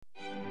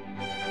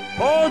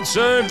God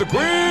Save the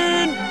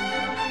Queen!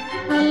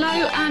 Hello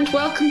and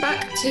welcome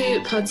back to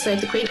Pod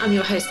Save the Queen. I'm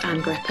your host,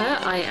 Anne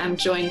Grepper. I am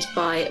joined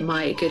by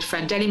my good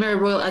friend, Daily Mirror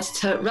Royal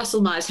Editor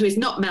Russell Myers, who is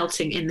not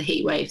melting in the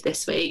heat wave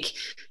this week.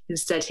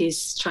 Instead,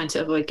 he's trying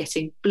to avoid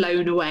getting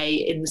blown away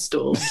in the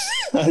storms.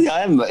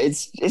 I am.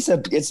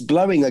 It's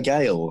blowing a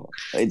gale.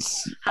 I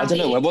don't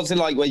know. What's it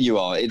like where you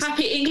are?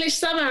 Happy English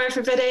summer,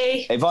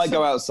 everybody. If I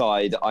go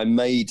outside, I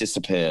may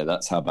disappear.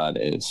 That's how bad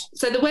it is.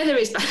 So the weather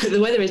is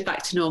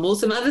back to normal.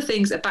 Some other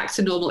things are back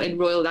to normal in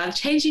Royal Land.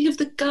 Changing of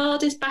the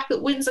guard is back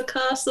at Windsor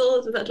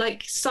Castle.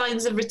 Like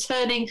signs of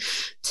returning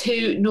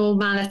to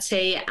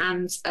normality.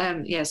 And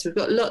so we've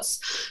got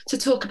lots to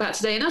talk about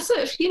today. And also,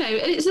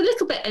 it's a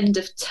little bit end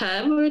of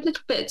term. We're a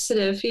little bit sort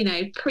of,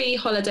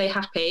 pre-holiday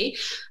happy.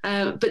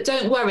 But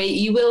don't worry,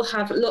 you will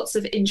have lots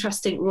of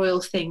interesting royal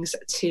things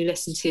to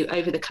listen to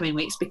over the coming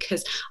weeks,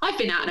 because I've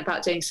been out and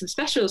about doing some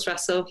specials,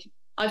 Russell.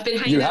 I've been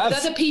hanging out with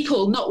other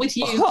people, not with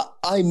you.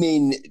 I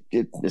mean,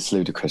 it's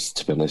ludicrous,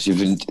 to be honest. You've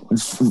been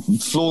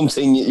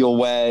flaunting your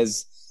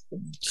wares,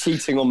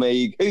 cheating on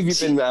me. Who have you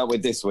been out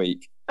with this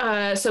week?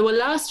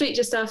 Last week,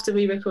 just after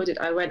we recorded,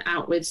 I went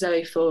out with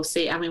Zoe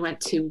Forsey and we went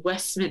to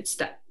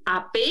Westminster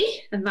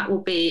Abbey, and that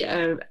will be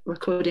a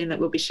recording that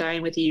we'll be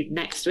sharing with you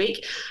next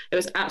week. It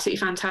was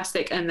absolutely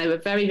fantastic, and they were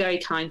very, very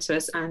kind to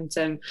us, and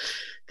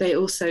they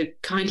also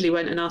kindly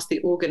went and asked the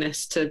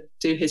organist to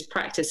do his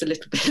practice a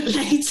little bit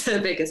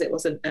later, because it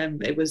was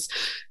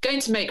going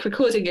to make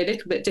recording a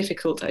little bit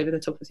difficult over the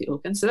top of the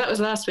organ. So that was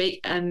last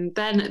week, and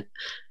then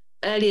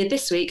earlier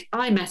this week,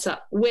 I met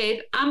up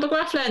with Amber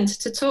Graffland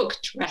to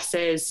talk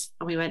dresses,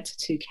 and we went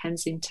to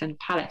Kensington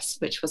Palace,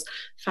 which was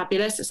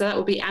fabulous. So that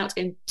will be out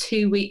in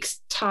 2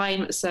 weeks'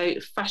 time. So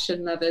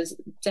fashion lovers,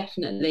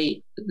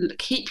 definitely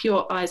keep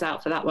your eyes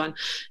out for that one.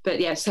 But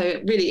yeah,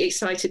 so really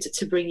excited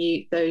to bring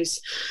you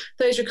those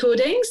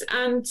recordings,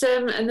 and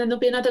then there'll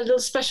be another little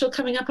special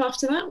coming up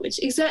after that, which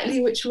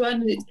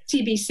one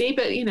TBC,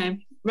 but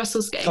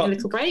Russell's getting a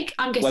little break.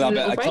 I'm getting a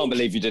little break. I can't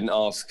believe you didn't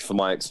ask for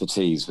my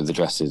expertise with the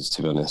dresses,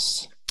 to be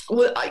honest.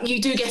 Well,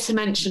 you do get to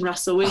mention,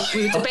 Russell. We were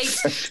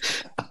debating.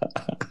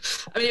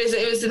 I mean,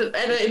 it was an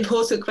ever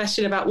important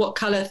question about what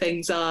colour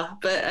things are,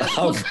 but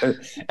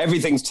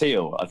everything's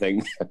teal, I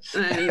think.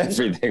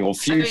 Everything, or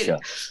fuchsia.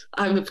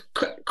 I'm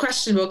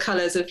questionable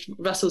colours of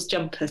Russell's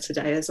jumper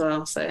today as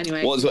well. So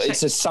anyway,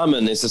 it's a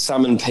salmon. It's a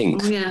salmon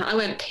pink. Yeah, I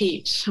went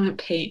peach. But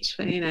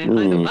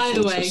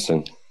either way.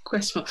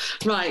 Question.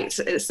 Right,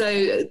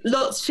 so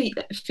lots for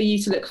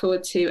you to look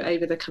forward to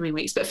over the coming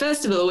weeks. But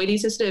first of all, we need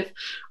to sort of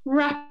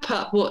wrap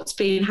up what's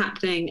been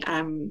happening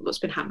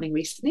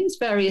recently. There's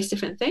various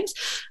different things.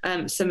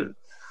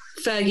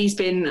 Fergie's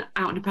been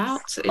out and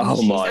about.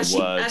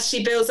 As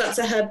she builds up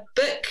to her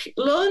book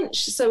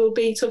launch. So we'll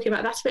be talking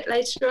about that a bit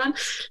later on.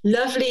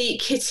 Lovely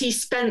Kitty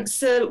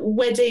Spencer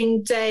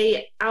wedding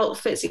day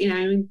outfits.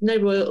 No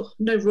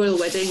royal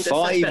weddings.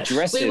 5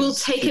 dresses. We will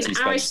take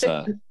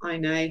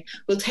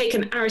We'll take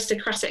an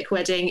aristocratic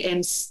wedding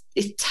in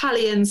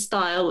Italian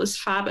style. It was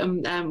fab,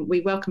 and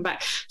we welcome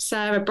back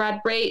Sarah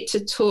Bradbury to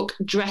talk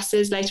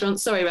dresses later on.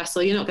 Sorry,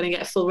 Russell, you're not going to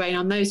get a full reign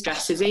on those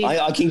dresses either.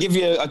 I can give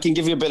you a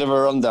bit of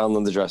a rundown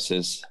on the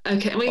dresses.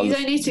 Okay, well, you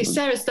don't need to.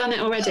 Sarah's done it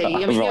already.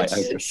 I mean, right.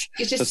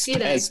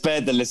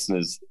 Spare the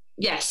listeners.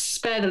 Yes,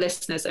 spare the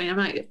listeners. I mean,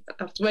 I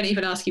won't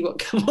even ask you what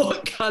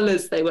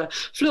colours they were.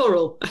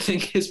 Floral, I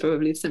think, is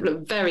probably simpler.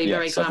 Very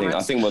glamorous.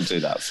 I think we'll do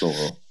that,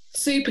 floral.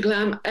 Super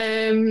glam,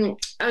 and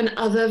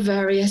other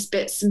various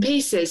bits and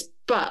pieces.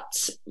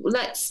 But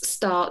let's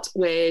start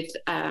with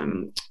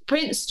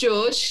Prince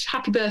George.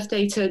 Happy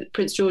birthday to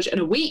Prince George in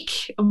a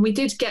week. And we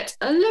did get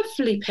a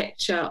lovely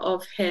picture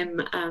of him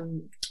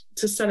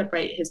to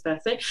celebrate his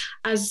birthday,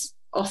 as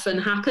often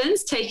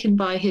happens, taken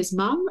by his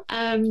mum.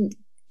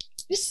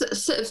 Just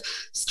sort of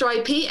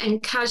stripy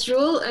and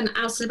casual and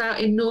out and about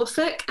in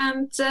Norfolk,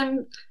 and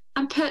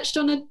perched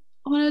on a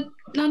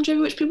Land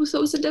Rover, which people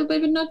thought was a little bit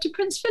of a nod to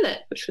Prince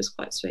Philip, which was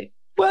quite sweet.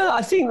 Well,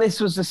 I think this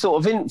was a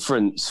sort of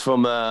inference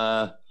from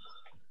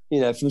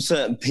from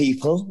certain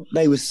people.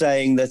 They were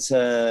saying that,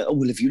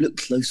 if you look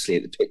closely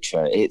at the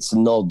picture, it's a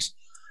nod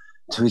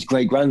to his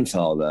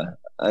great-grandfather.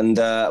 And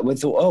we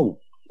thought,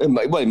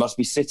 it must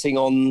be sitting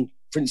on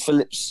Prince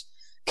Philip's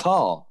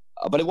car.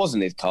 But it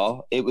wasn't his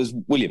car. It was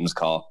William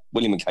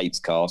and Kate's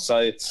car.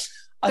 So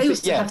they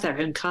also have their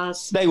own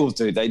cars. They all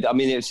do.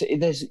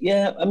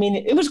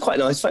 It was quite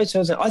a nice photo.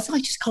 I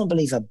just can't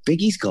believe how big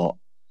he's got.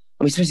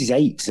 I suppose he's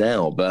 8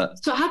 now, but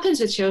that's what happens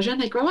with children.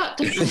 They grow up,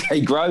 don't they?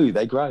 They grow.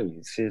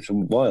 It's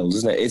wild,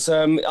 isn't it? It's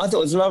I thought it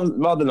was a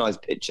rather nice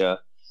picture.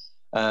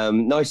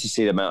 Nice to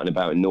see them out and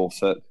about in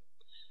Norfolk,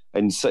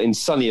 and in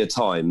sunnier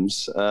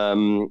times.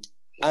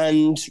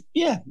 And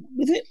yeah,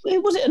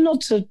 was it a nod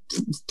to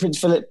Prince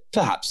Philip?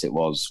 Perhaps it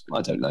was.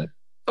 I don't know.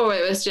 Or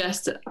it was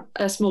just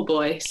a small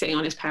boy sitting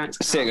on his parents'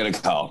 car. Sitting in a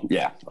car,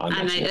 yeah.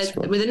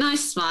 With a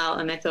nice smile,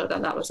 and they thought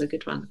that was a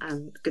good one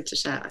and good to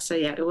share. So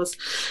yeah, it was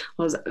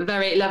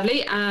very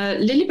lovely.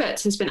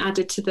 Lilibet has been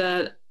added to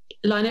the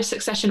Line of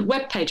Succession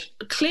webpage.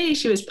 Clearly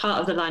she was part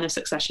of the Line of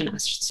Succession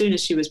as soon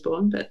as she was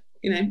born, but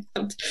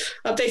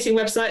updating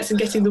websites and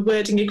getting the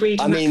wording agreed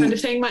and that kind of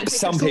thing might take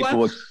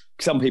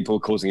some people were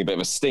causing a bit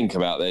of a stink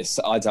about this.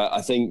 I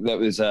think that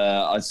was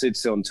I did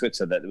see on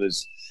Twitter that there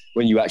was,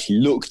 when you actually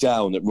look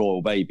down at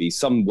royal babies,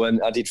 some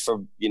weren't added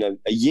for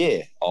a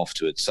year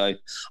afterwards. So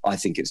I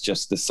think it's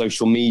just the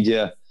social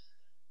media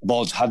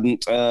bod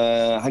hadn't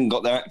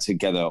got their act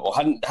together, or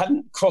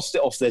hadn't crossed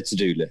it off their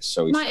to-do list.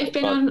 So might have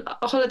been on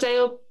a holiday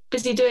or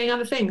busy doing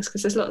other things,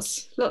 because there's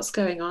lots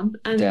going on.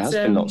 And there has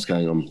been lots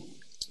going on.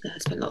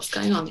 There's been lots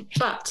going on.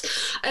 But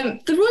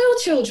the royal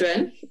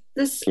children,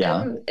 this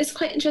it's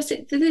quite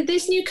interesting.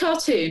 This new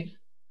cartoon.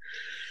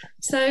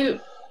 So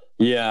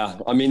yeah,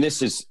 I mean,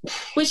 this is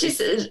which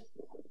is.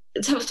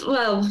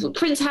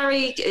 Prince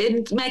Harry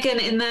and Meghan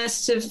in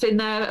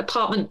their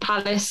apartment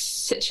palace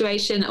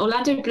situation.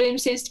 Orlando Bloom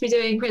seems to be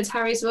doing Prince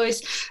Harry's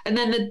voice, and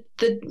then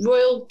the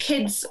royal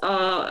kids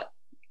are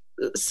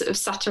sort of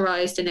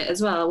satirised in it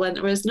as well.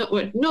 Whereas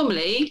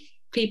normally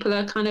people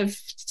are kind of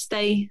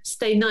stay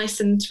nice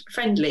and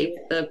friendly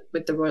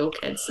with the royal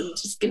kids and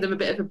just give them a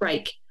bit of a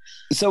break.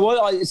 So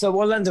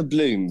Orlando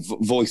Bloom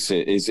voice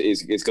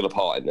is got a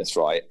part in this,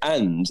 right?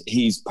 And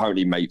he's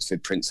apparently mates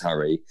with Prince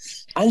Harry.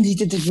 And he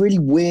did this really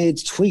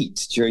weird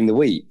tweet during the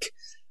week,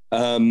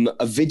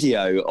 a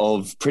video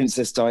of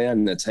Princess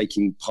Diana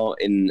taking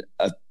part in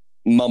a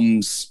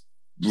mum's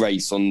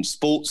race on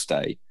Sports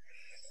Day.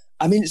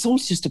 I mean, it's all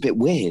just a bit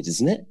weird,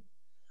 isn't it?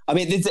 I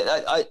mean,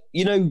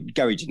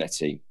 Gary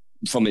Janetti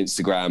from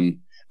Instagram,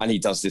 and he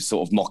does this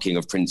sort of mocking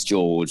of Prince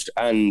George,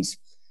 and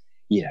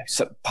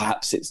so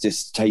perhaps it's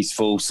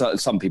distasteful. So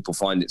some people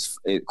find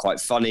it quite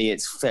funny.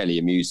 It's fairly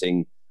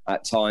amusing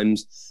at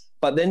times.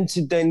 But then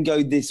to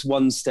go this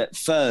one step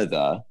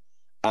further,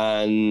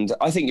 and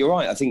I think you're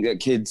right. I think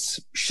that kids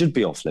should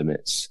be off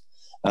limits.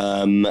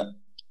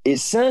 It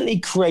certainly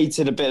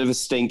created a bit of a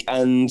stink,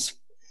 and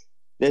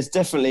there's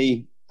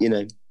definitely,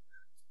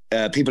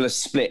 people are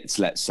split,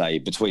 let's say,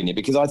 between it.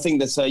 Because I think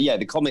that,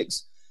 the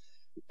comics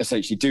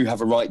essentially do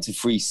have a right to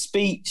free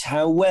speech.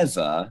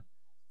 However,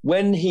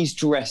 when he's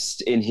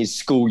dressed in his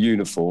school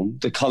uniform,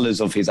 the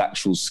colours of his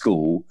actual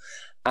school,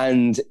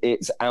 and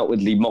it's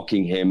outwardly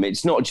mocking him,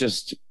 it's not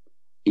just,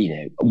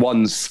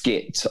 one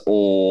skit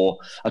or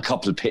a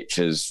couple of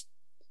pictures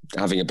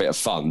having a bit of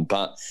fun,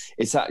 but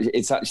it's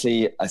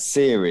actually a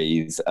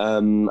series.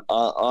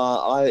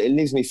 It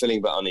leaves me feeling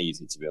a bit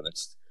uneasy, to be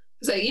honest.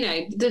 So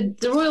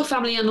the royal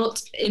family are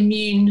not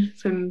immune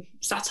from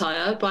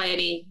satire by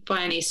any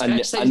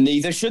stretch, and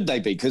neither should they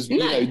be, because the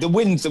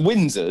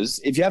Windsors.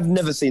 If you have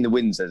never seen the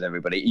Windsors,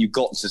 everybody, you've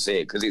got to see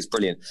it because it's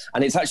brilliant,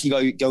 and it's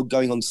actually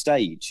going on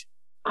stage.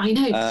 I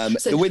know.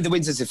 The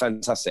Windsors are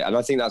fantastic, and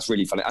I think that's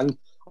really funny. And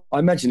I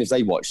imagine if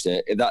they watched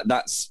it,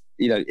 that's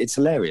it's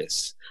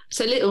hilarious.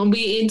 So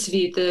we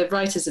interviewed the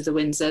writers of the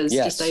Windsors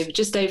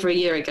just over a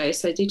year ago.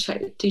 So do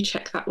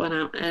check that one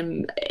out.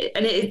 And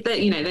they're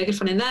good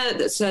fun in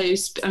there. So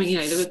I mean,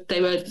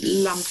 they were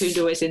lampooned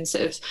always in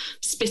sort of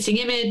spitting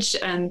image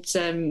and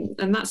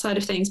that side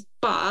of things.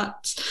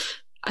 But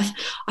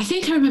I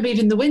think I remember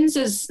even the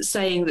Windsors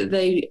saying that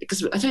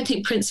because I don't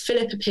think Prince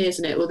Philip appears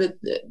in it, or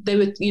they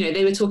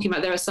were talking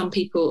about there are some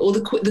people, or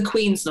the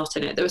Queen's not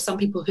in it. There were some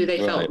people who they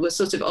felt were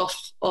sort of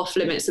off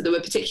limits. So there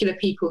were particular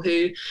people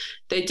who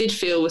they did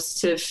feel was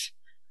sort of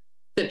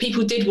that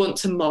people did want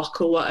to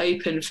mock or were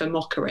open for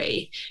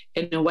mockery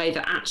in a way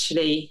that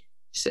actually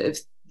sort of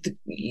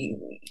the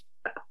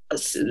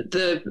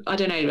I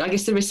don't know, I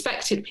guess the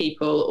respected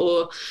people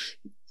or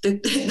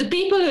the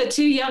people who are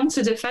too young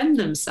to defend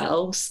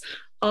themselves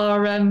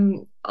are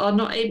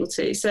not able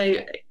to. So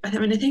I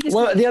mean, I think it's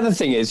the other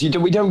thing is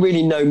we don't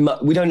really know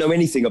we don't know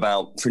anything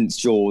about Prince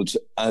George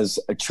as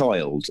a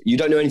child. You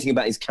don't know anything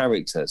about his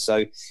character,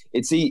 so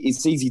it's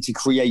easy to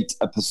create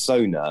a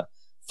persona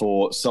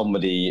for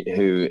somebody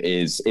who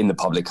is in the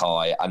public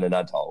eye and an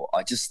adult.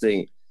 I just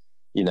think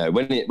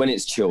when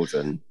it's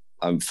children,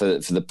 for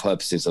the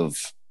purposes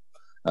of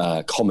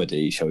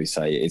comedy, shall we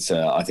say,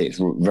 I think it's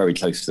very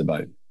close to the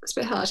bone. It's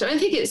a bit harsh. I don't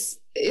think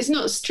it's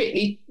not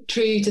strictly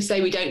true to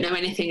say we don't know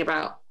anything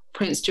about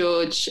Prince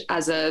George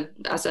as a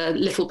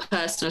little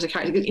person, as a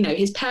character.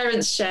 His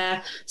parents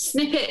share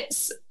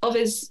snippets of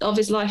his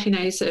life.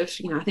 Sort of.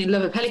 I think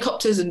love of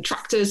helicopters and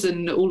tractors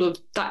and all of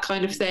that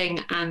kind of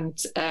thing. And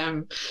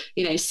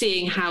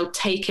seeing how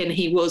taken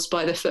he was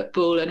by the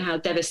football and how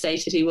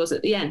devastated he was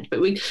at the end.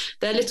 But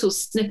they're little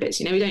snippets.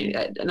 We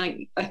don't.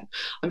 And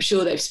I'm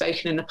sure they've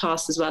spoken in the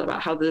past as well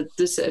about how the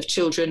sort of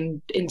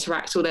children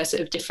interact, all their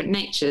sort of different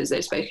natures.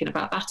 They've spoken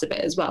about that a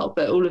bit as well.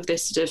 But all of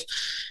this sort of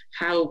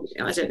how,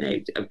 I don't know,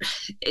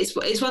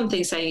 it's one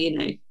thing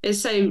saying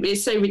it's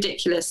so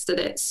ridiculous that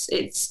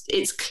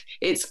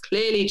it's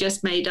clearly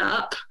just made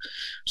up,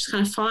 which is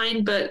kind of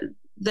fine, but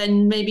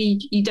then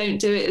maybe you don't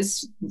do it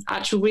as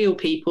actual real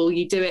people,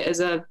 you do it as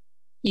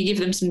you give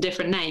them some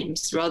different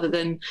names rather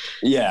than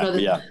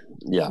rather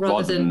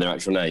than their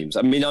actual names.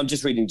 I mean, I'm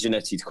just reading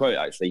Janetti's quote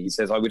actually. He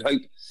says, "I would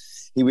hope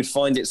he would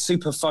find it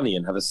super funny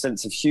and have a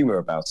sense of humour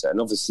about it,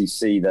 and obviously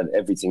see that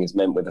everything is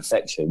meant with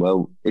affection."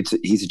 Well,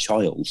 he's a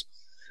child.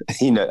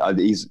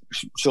 he's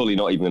surely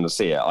not even going to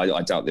see it.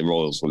 I doubt the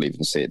Royals will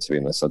even see it, to be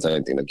honest. I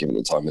don't think they've given it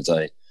the time of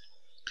day.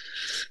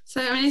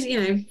 So, I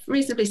mean,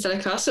 reasonably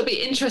stellar cast. It'll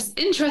be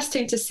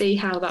interesting to see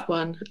how that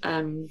one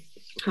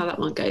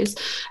goes.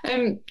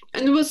 And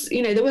there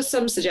was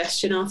some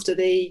suggestion after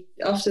the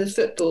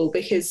football,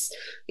 because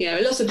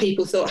a lot of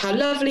people thought how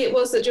lovely it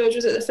was that George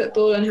was at the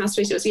football and how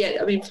sweet it was. Yeah,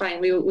 I mean,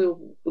 fine.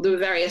 There were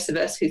various of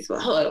us who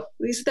thought, oh,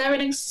 he's there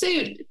in a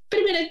suit. Put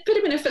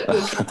him in a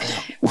football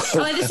kit.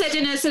 Well, I just said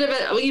in a sort of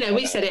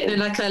we said it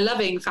in a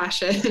loving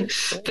fashion.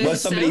 But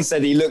somebody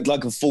said he looked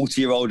like a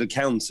 40-year-old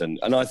accountant,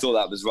 and I thought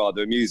that was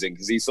rather amusing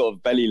because he's sort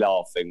of belly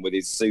laughing with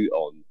his suit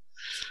on.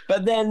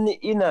 But then,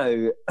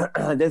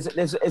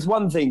 there's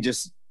one thing.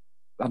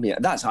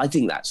 I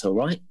think that's all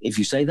right if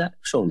you say that.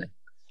 Surely,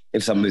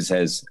 if somebody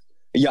says,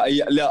 "Yeah,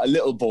 a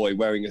little boy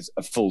wearing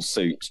a full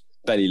suit,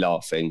 belly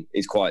laughing,"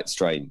 is quite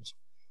strange.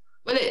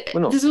 Well,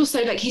 there's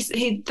also that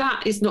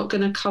is not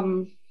going to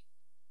come.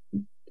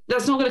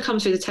 That's not going to come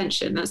through the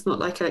tension. That's not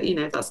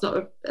that's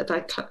not a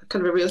kind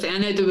of a real thing. I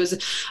know I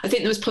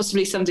think there was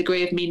possibly some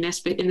degree of meanness,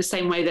 but in the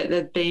same way that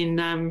there'd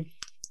been.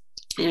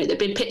 There've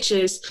been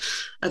pictures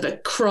of a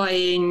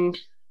crying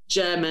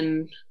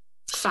German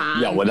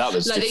fan. Yeah, well, that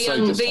was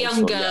the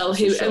young girl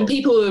who, and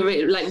people were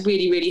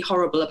really, really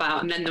horrible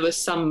about. And then there was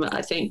some,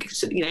 I think,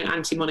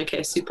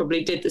 anti-monarchists who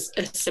probably did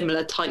a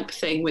similar type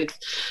thing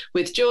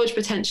with George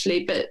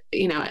potentially. But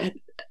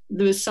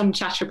there was some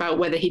chatter about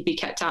whether he'd be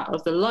kept out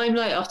of the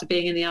limelight after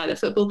being in the eye of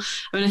football.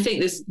 I mean, I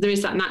think there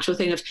is that natural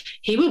thing of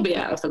he will be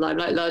out of the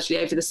limelight largely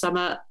over the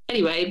summer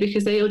anyway,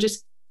 because they all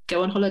just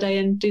go on holiday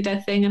and do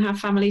their thing and have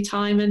family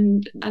time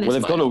and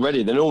they've gone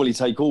already. They normally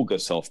take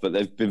August off, but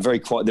they've been very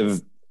quiet.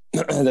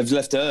 They've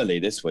left early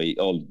this week.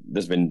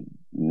 There's been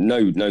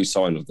no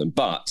sign of them.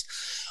 But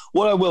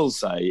what I will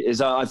say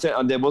is I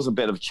think there was a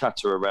bit of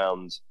chatter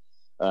around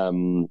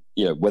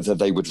whether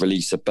they would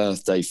release a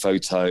birthday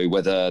photo,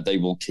 whether they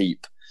will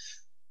keep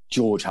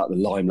George out of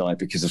the limelight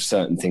because of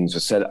certain things were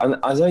said. And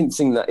I don't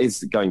think that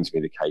is going to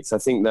be the case. I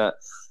think that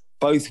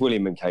both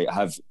William and Kate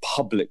have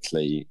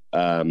publicly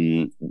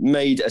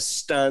made a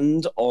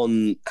stand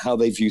on how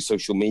they view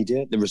social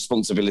media, the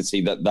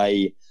responsibility that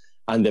they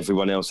and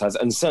everyone else has,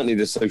 and certainly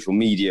the social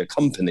media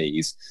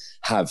companies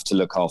have to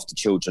look after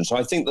children. So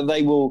I think that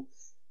they will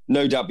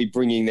no doubt be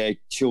bringing their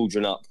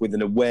children up with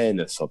an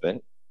awareness of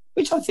it,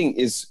 which I think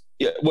is,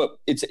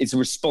 it's a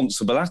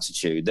responsible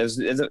attitude.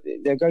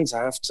 They're going to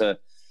have to.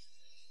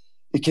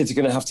 The kids are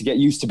going to have to get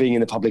used to being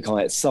in the public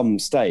eye at some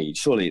stage.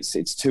 Surely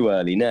it's too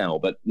early now,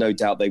 but no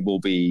doubt they will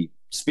be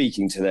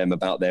speaking to them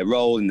about their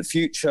role in the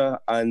future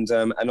and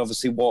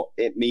obviously what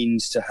it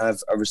means to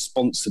have a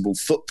responsible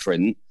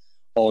footprint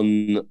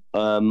on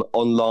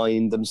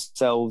online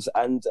themselves.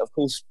 And of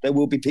course, there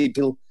will be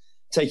people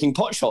taking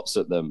pot shots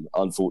at them,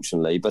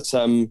 unfortunately. But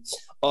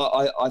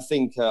I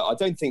think I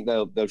don't think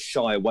they'll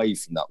shy away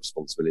from that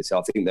responsibility.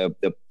 I think they're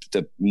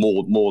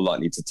more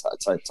likely to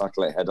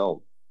tackle it head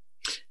on.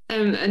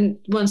 And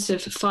one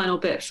sort of final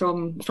bit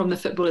from the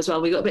football as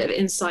well. We got a bit of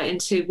insight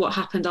into what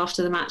happened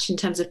after the match in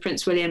terms of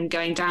Prince William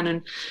going down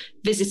and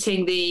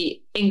visiting the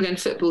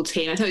England football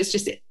team. I thought it was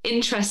just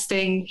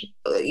interesting,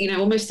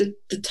 almost the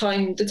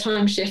time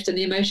shift and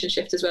the emotion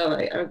shift as well.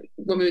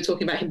 When we were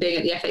talking about him being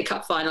at the FA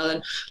Cup final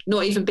and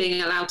not even being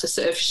allowed to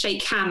sort of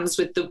shake hands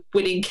with the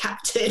winning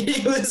captain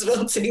who was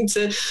wanting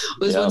to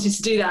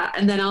do that,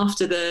 and then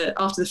after the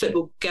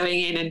football, going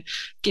in and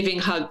giving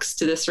hugs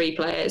to the three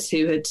players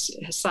who had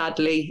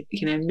sadly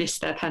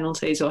missed their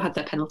penalties or had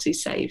their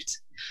penalties saved.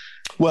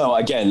 Well,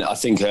 again, I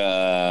think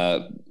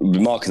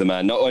remark of the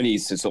man. Not only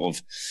is he sort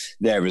of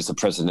there as the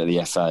president of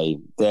the FA,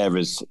 there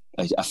as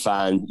a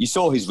fan. You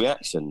saw his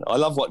reaction. I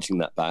love watching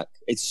that back.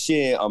 It's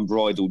sheer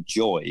unbridled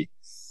joy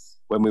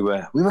when we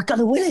were going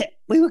to win it.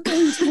 We were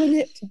going to win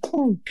it.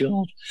 Oh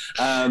God!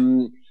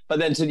 But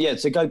then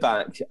to go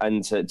back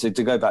and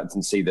to go back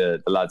and see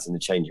the lads in the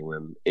changing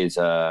room is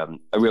a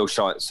real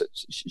show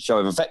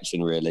of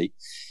affection, really.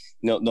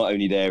 Not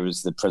only there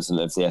as the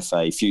president of the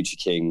FA, future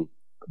king,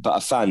 but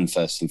a fan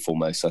first and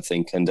foremost, I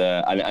think, and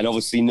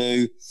obviously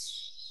knew,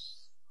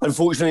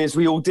 unfortunately, as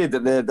we all did,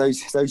 that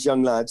those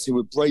young lads who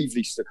were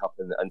bravely stuck up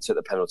and took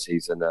the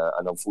penalties and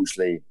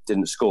unfortunately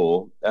didn't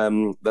score,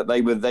 that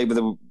they were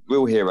the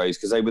real heroes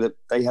because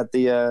they had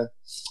the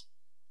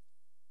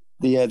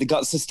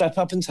guts to step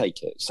up and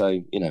take it.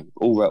 So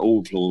all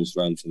applause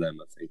round for them,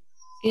 I think.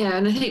 Yeah,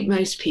 and I think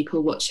most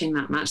people watching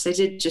that match, they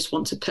did just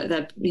want to put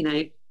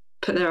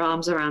their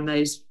arms around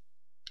those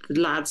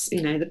lads,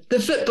 the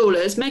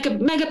footballers,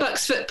 mega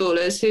bucks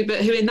footballers who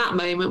in that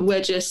moment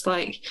were just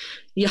like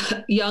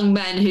young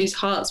men whose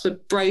hearts were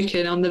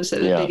broken on the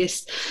sort of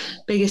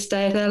biggest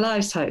day of their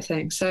lives type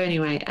thing. So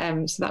anyway,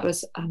 so that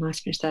was a nice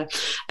finish there.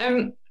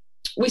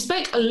 We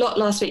spoke a lot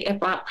last week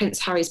about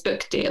Prince Harry's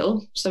book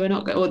deal, so we're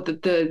not going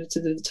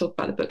to talk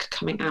about the book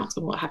coming out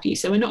and what have you.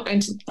 So we're not going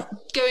to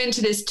go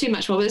into this too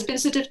much more. But it's been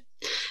sort of,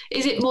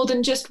 is it more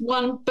than just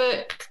one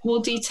book?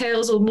 More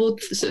details or more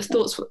sort of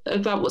thoughts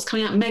about what's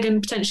coming out?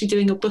 Meghan potentially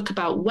doing a book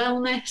about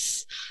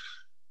wellness.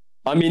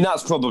 I mean,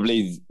 that's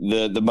probably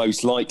the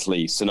most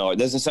likely scenario.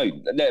 There's a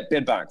bit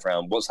of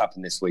background. What's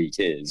happened this week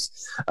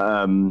is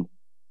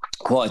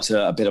quite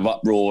a bit of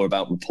uproar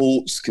about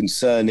reports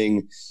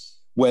concerning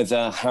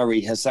whether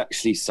Harry has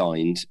actually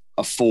signed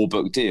a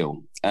 4-book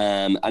deal.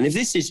 And if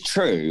this is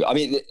true, I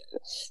mean,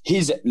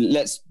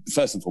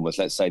 first and foremost,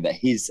 let's say that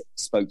his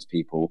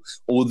spokespeople,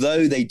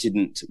 although they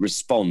didn't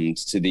respond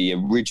to the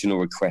original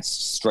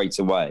request straight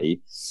away,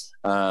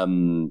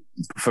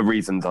 for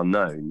reasons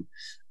unknown,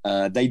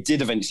 they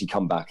did eventually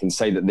come back and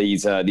say that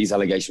these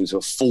allegations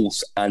were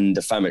false and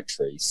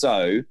defamatory.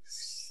 So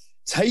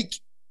take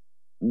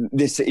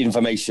this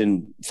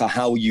information for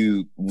how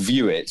you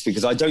view it,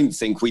 because I don't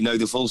think we know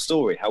the full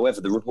story. However,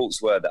 the reports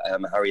were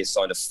that Harry has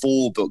signed a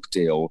 4-book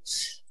deal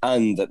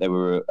and that there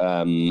were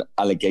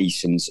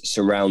allegations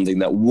surrounding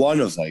that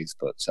one of those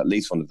books, at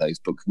least one of those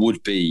books,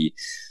 would be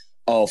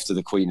after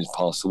the Queen has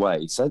passed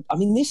away. So, I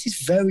mean, this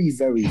is very,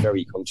 very,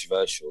 very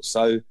controversial.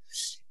 So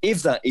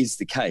if that is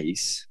the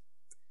case,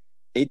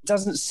 it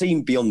doesn't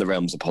seem beyond the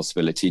realms of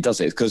possibility,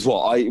 does it? Because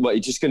you're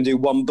just going to do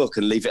one book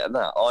and leave it at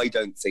that? I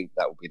don't think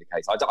that will be the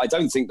case. I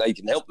don't think they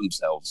can help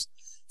themselves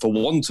for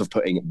want of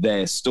putting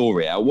their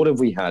story out. What have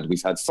we had?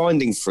 We've had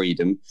Finding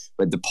Freedom,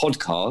 with the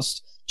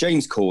podcast,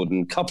 James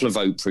Corden, a couple of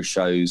Oprah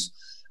shows,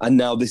 and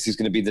now this is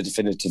going to be the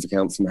definitive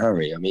account from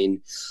Harry. I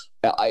mean,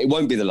 it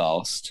won't be the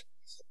last,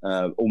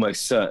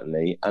 almost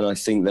certainly. And I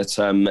think that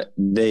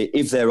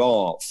if there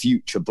are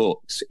future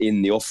books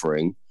in the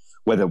offering,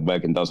 whether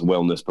Meghan does a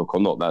wellness book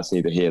or not, that's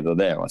neither here nor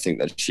there. I think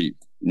that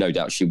no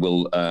doubt she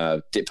will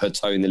dip her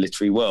toe in the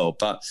literary world.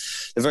 But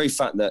the very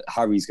fact that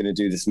Harry's going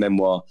to do this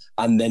memoir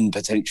and then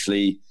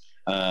potentially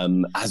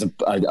has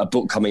a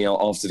book coming out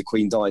after the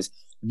Queen dies,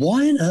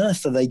 why on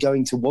earth are they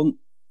going to want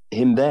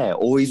him there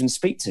or even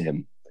speak to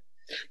him?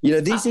 You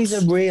know, these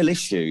are real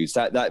issues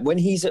that when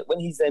he's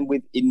then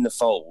within the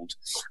fold.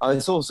 I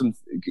saw some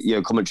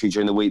commentary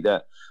during the week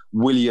that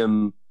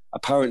William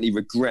apparently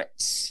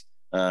regrets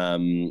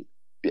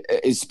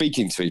is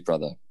speaking to his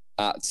brother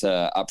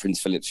at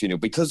Prince Philip's funeral,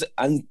 because,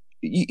 and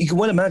you can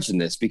well imagine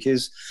this,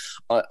 because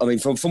I mean,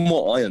 from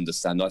what I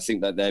understand, I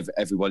think that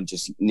everyone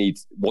just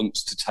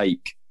wants to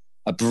take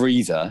a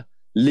breather,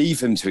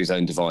 leave him to his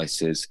own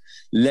devices,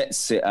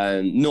 let's it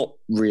and not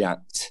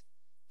react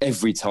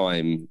every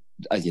time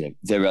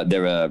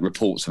there are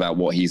reports about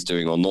what he's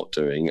doing or not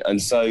doing. And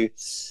so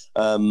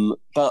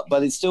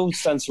but it still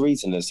stands to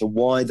reason as to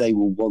why they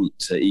will want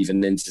to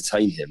even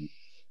entertain him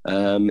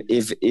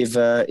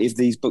if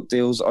these book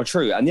deals are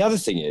true. And the other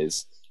thing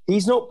is,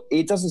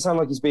 it doesn't sound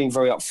like he's being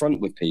very upfront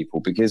with people,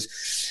 because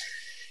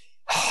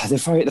the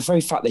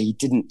very fact that he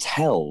didn't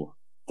tell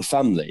the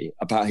family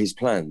about his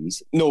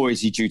plans, nor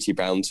is he duty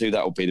bound to.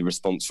 That will be the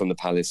response from the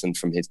palace and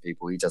from his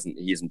people. He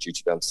isn't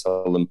duty bound to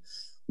tell them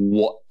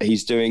what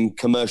he's doing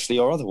commercially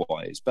or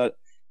otherwise. But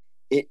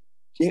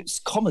it's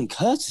common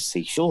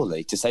courtesy,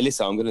 surely, to say,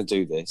 listen, I'm going to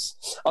do this.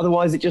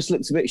 Otherwise, it just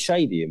looks a bit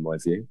shady, in my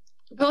view.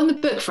 But on the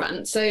book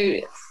front, so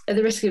at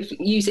the risk of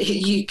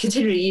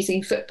continually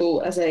using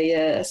football as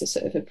a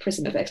sort of a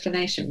prism of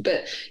explanation,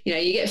 but you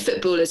get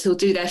footballers who'll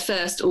do their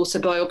first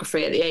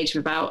autobiography at the age of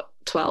about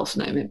 12,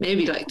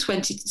 maybe like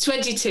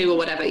 22 or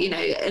whatever,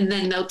 and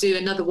then they'll do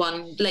another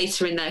one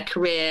later in their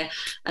career,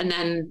 and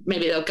then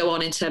maybe they'll go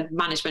on into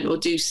management or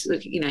do,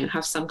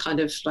 have some kind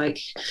of like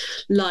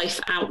life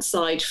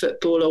outside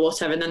football or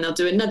whatever, and then they'll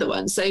do another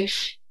one. So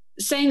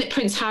saying that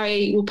Prince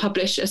Harry will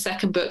publish a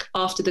second book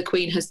after the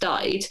Queen has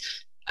died,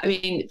 I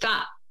mean,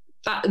 that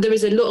there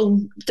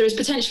is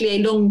potentially a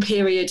long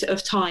period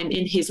of time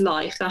in his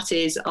life, that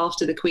is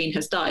after the Queen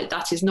has died.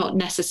 That is not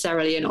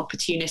necessarily an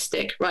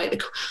opportunistic,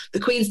 right? The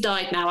Queen's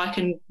died now, I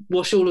can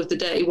wash all of the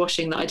dirty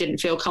washing that I didn't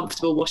feel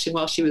comfortable washing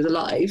while she was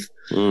alive.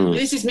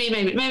 This is me,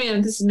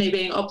 maybe this is me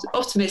being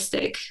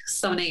optimistic,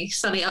 sunny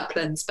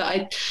uplands,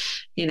 but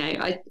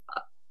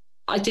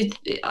I did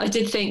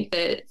think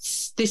that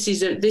this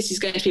is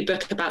going to be a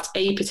book about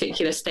a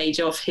particular stage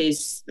of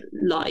his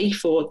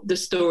life, or the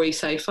story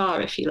so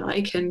far, if you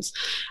like, and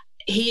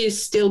he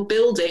is still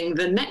building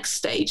the next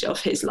stage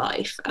of his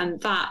life, and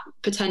that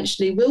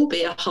potentially will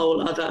be a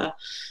whole other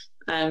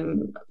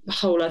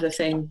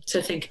thing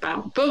to think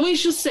about. But we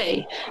shall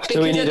see.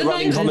 Do we need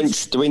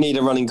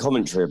a running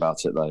commentary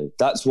about it, though?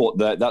 That's what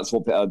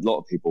a lot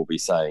of people will be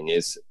saying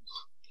is,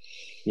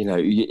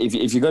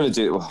 if you're going to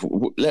do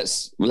it,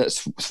 let's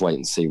wait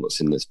and see what's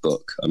in this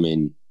book. I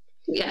mean,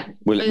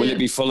 will it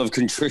be full of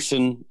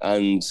contrition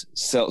and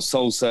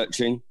soul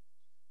searching,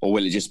 or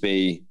will it just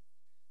be,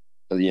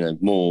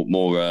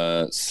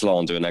 more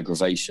slander and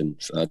aggravation?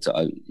 Let's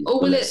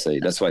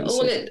see. Let's wait and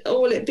see.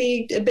 Or will it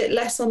be a bit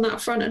less on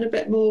that front and a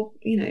bit more,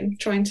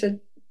 trying to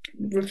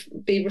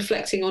be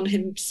reflecting on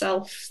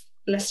himself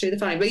less through the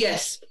fine? But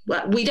yes,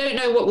 we don't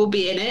know what will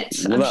be in it.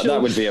 That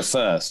would be a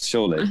first,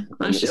 surely.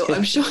 I'm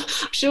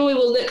sure we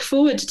will look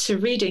forward to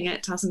reading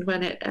it as and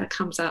when it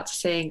comes out, to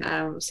seeing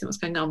what's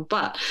going on.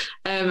 But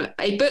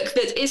a book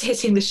that is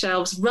hitting the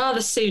shelves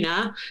rather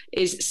sooner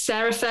is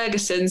Sarah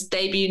Ferguson's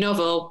debut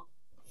novel,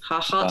 Her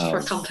Heart for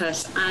a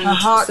Compass. And Her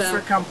Heart for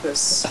a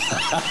Compass.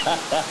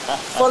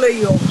 Follow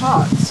your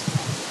heart.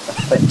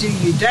 But do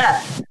you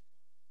dare?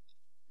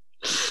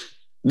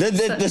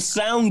 The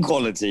sound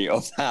quality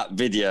of that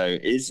video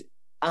is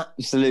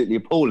absolutely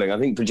appalling. I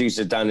think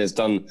producer Dan has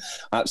done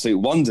absolute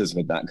wonders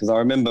with that, because I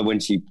remember when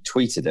she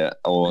tweeted it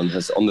on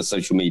the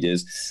social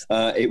medias,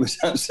 it was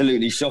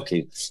absolutely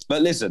shocking.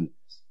 But listen,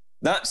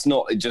 that's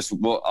not just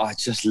what I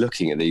just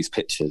looking at these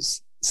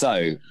pictures.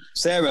 So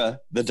Sarah,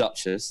 the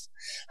Duchess,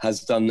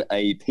 has done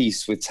a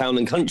piece with Town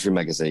and Country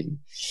magazine,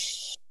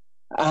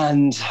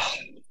 and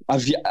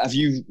have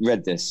you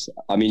read this?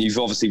 I mean, you've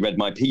obviously read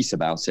my piece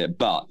about it,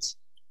 but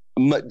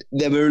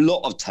there were a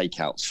lot of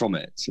takeouts from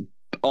it.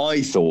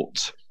 I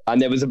thought,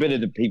 and there was a bit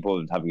of the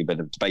people having a bit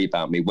of debate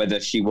about me, whether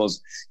she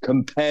was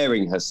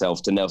comparing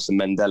herself to Nelson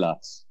Mandela.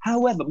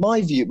 However,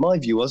 my view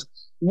was,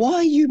 why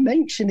are you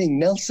mentioning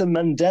Nelson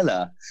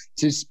Mandela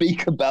to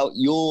speak about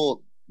your,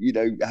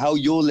 how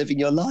you're living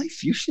your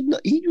life? You should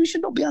not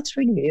be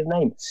uttering his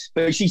name.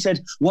 But she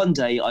said, one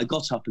day I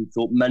got up and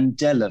thought,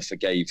 Mandela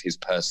forgave his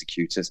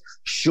persecutors.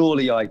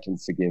 Surely I can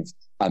forgive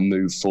and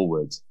move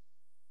forward.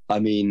 I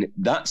mean,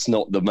 that's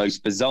not the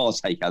most bizarre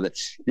takeout.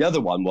 The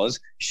other one was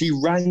she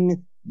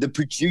rang the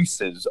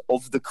producers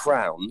of The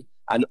Crown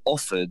and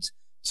offered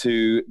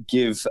to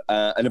give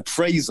an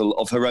appraisal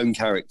of her own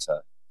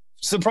character.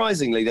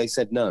 Surprisingly, they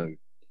said no.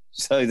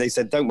 So they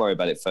said, don't worry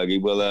about it,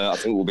 Fergie. I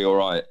think we'll be all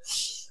right.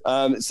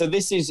 So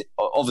this is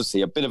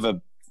obviously a bit of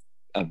a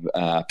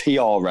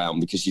PR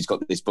round, because she's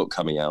got this book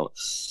coming out.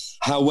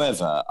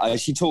 However,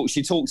 she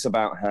talks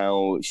about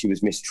how she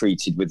was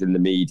mistreated within the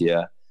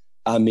media.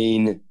 I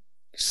mean,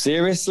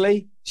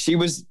 seriously? She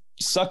was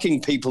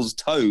sucking people's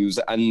toes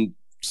and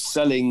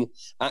selling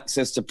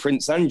access to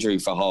Prince Andrew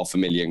for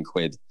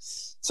 £500,000.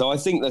 So I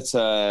think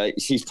that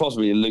she's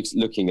possibly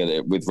looking at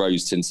it with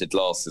rose-tinted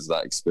glasses,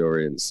 that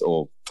experience,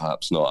 or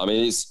perhaps not. I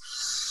mean,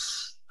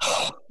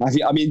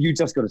 you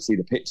just got to see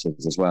the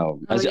pictures as well.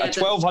 A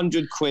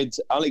 £1,200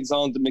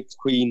 Alexander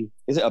McQueen.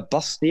 Is it a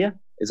bustier?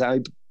 Is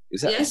that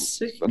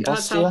yes, a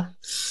bustier?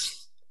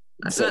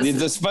 So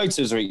the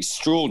photos are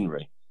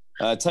extraordinary.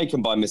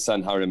 Taken by Miss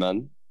San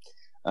Harriman,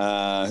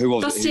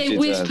 bustier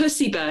with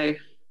pussy bow.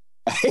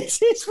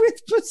 It is with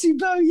pussy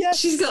bow, yes.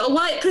 She's got a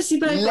white pussy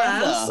bow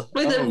blouse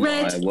with a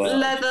red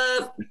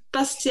leather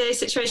bustier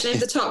situation over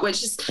the top,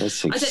 which is, I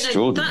don't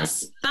know,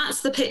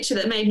 that's the picture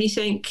that made me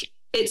think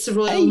it's a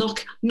royal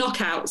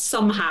knockout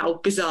somehow,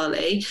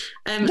 bizarrely.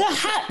 The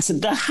hat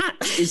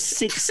is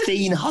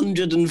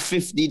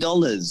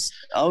 $1,650.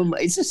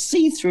 It's a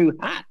see-through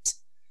hat.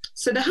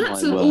 So the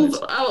hats are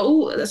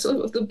all the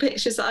sort of the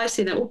pictures that I've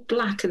seen, they're all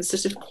black and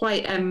sort of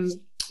quite like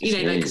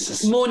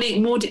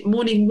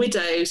mourning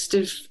widow,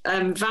 sort of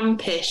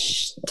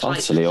vampish type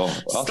utterly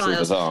style.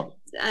 Bizarre.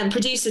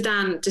 Producer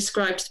Dan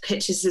described the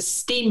pictures as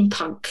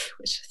steampunk,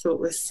 which I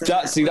thought was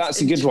that's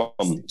a good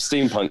one.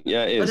 Steampunk,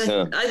 yeah, it is.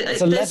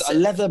 It's a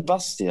leather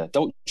bustier,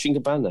 Dolce &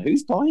 Gabbana.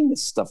 Who's buying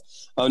this stuff?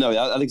 Oh no,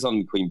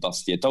 Alexander McQueen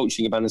bustier,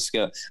 Dolce & Gabbana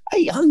skirt,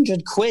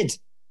 £800.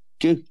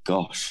 Good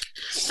gosh!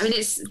 I mean,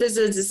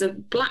 there's a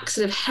black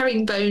sort of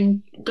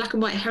black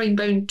and white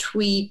herringbone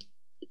tweed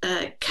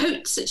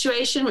coat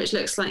situation, which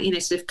looks like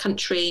sort of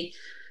country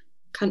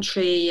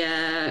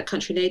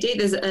lady.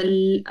 There's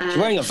she's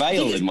wearing a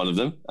veil in one of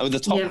them with a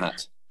top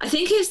hat. I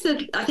think it's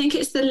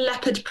the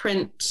leopard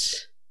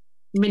print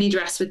mini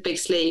dress with big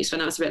sleeves.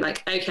 When I was a bit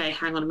like, okay,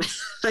 hang on a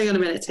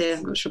minute here.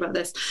 I'm not sure about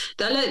this.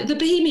 The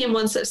bohemian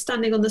one sort of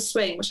standing on the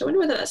swing, which I wonder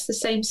whether that's the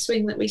same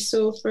swing that we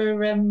saw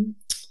for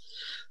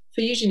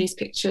Eugenie's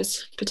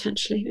pictures,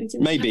 potentially.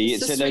 Maybe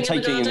they're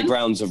taking in the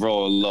grounds of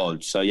Royal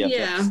Lodge. So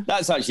yeah.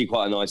 That's actually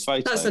quite a nice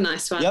photo. That's a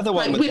nice one. The other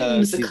one with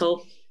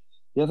whimsical.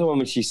 The other one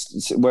when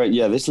she's wearing,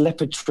 this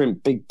leopard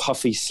print, big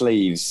puffy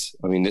sleeves.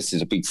 I mean, this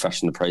is a big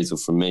fashion appraisal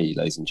from me,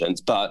 ladies and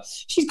gents. But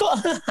she's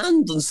got her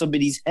hand on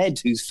somebody's head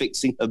who's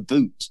fixing her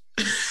boot.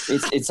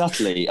 It's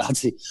utterly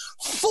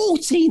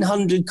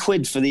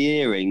 £1,400 for the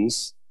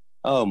earrings.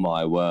 Oh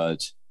my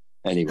word!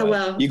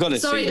 Anyway, you got to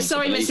sorry,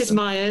 Mrs.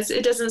 Myers.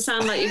 It doesn't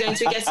sound like you're going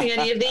to be getting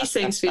any of these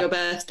things for your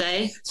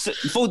birthday.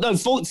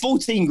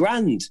 14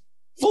 grand,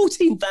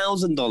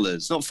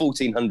 $14,000, not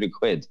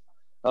 £1,400.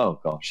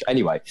 Oh gosh.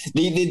 Anyway,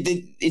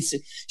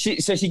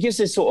 she gives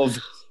this sort of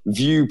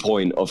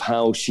viewpoint of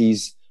how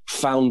she's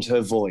found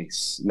her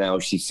voice. Now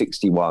she's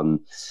 61.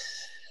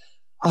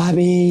 I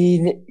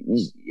mean,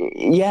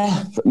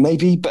 yeah,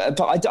 maybe, but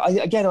I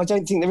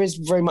don't think there is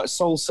very much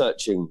soul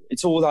searching.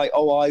 It's all like,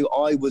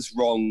 I was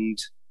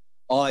wronged.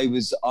 I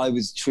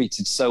was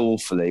treated so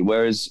awfully,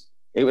 whereas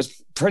it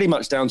was pretty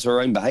much down to her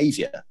own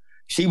behaviour.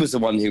 She was the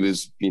one who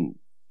was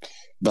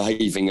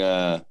behaving.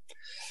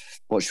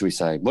 What should we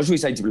say?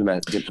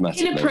 Diplomatically?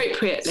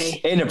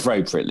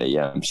 Inappropriately,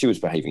 yeah. She was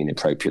behaving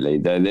inappropriately.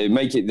 They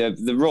make it.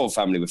 The royal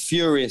family were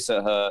furious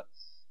at her,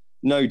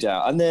 no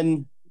doubt. And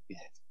then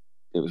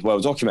it was well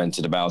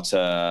documented about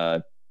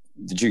the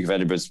Duke of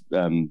Edinburgh's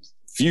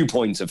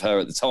viewpoint of her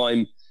at the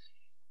time.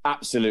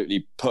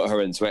 Absolutely put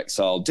her into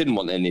exile, didn't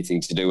want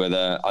anything to do with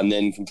her, and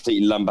then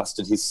completely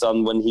lambasted his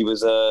son when he was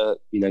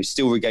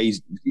still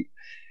engaged,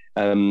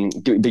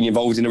 being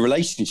involved in a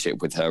relationship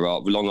with her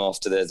long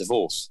after their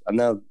divorce, and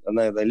now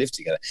they live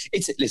together.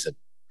 Listen,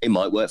 it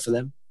might work for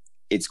them.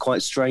 It's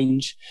quite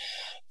strange,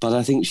 but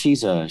I think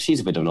she's a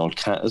bit of an odd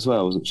cat as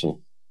well, isn't she?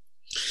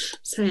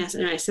 So yes,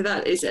 anyway, so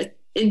that is an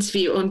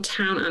interview on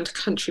Town and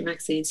Country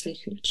magazine, so you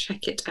can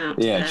check it out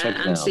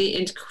see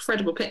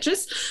incredible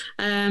pictures.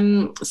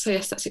 So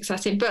yes, that's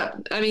exciting.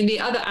 But I mean, the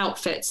other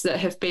outfits that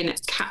have been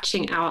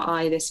catching our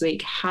eye this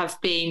week have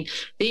been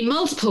the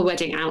multiple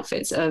wedding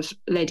outfits of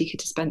Lady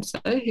Kitty Spencer,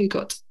 who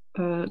got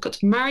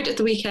married at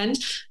the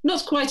weekend.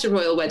 Not quite a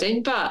royal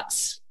wedding,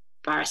 but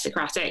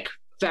aristocratic.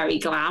 Very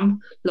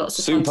glam, lots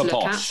of fun to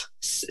look at.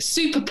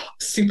 Super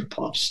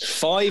posh.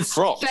 5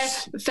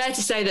 frocks. Fair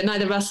to say that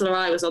neither Russell or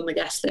I was on the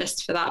guest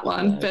list for that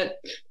one. No. But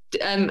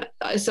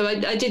so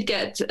I did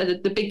get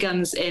the big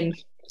guns in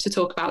to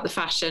talk about the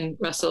fashion.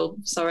 Russell,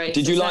 sorry.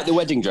 Did you like the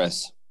wedding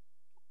dress?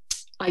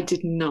 I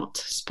did not.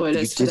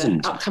 Spoilers for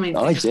the upcoming.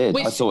 I did.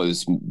 I thought it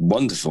was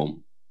wonderful.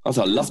 I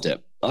loved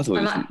it. I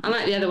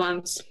like the other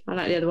ones.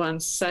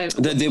 So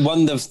the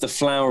one, the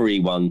flowery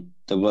one,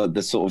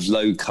 the sort of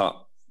low cut,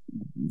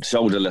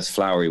 shoulderless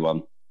flowery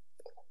one.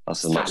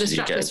 That's the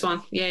strapless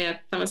one. Yeah.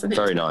 That was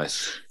very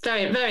nice.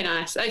 Very, very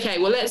nice. Okay,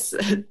 well let's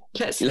listen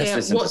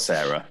to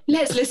Sarah.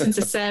 Let's listen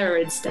to Sarah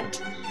instead.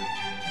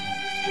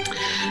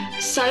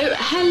 So,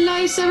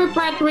 hello, Sarah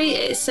Bradbury.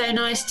 It's so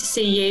nice to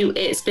see you.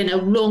 It's been a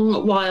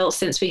long while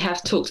since we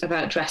have talked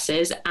about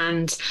dresses,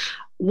 and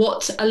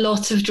what a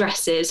lot of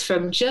dresses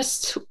from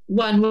just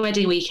one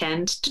wedding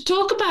weekend to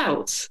talk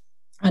about.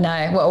 I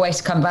know. What a way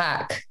to come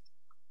back.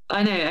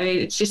 I know. I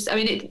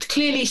mean, it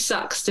clearly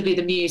sucks to be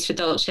the muse for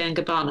Dolce &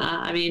 Gabbana.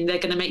 I mean, they're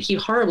going to make you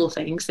horrible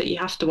things that you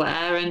have to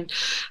wear, and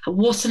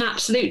what an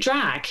absolute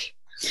drag.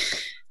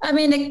 I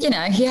mean,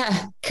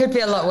 could be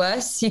a lot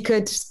worse. You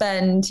could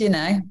spend,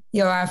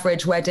 your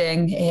average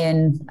wedding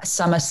in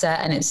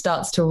Somerset and it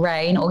starts to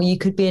rain, or you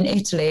could be in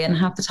Italy and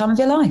have the time of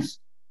your life.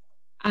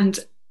 And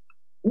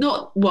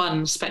not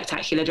one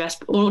spectacular dress,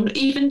 or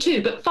even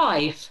 2, but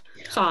 5.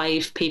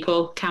 5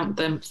 people, count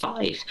them,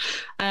 5.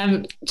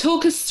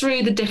 Talk us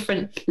through the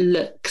different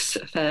looks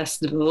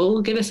first of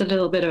all. Give us a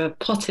little bit of a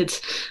potted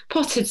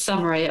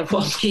summary of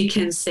what we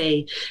can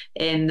see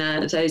in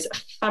those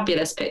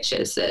fabulous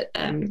pictures that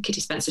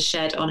Kitty Spencer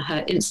shared on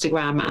her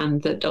Instagram,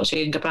 and that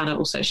Dolce & Gabbana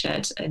also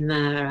shared in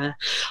their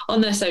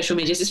on their social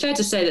medias. It's fair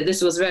to say that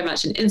this was very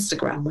much an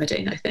Instagram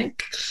wedding, I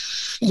think.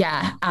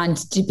 Yeah, and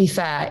to be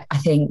fair, I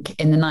think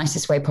in the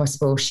nicest way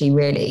possible, she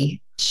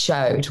really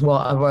showed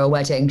what a royal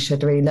wedding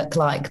should really look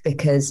like,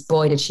 because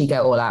boy, did she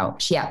go all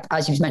out.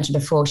 As you've mentioned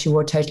before, she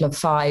wore a total of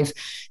 5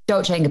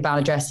 Dolce &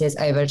 Gabbana dresses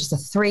over just a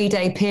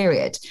 3-day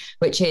period,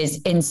 which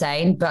is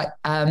insane. But,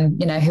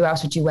 who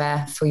else would you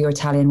wear for your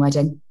Italian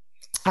wedding?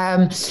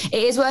 It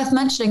is worth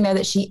mentioning, though,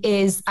 that she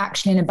is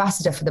actually an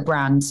ambassador for the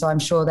brand. So I'm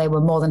sure they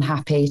were more than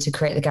happy to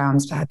create the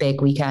gowns for her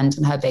big weekend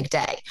and her big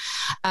day.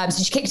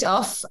 So she kicked it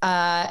off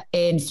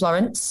in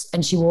Florence,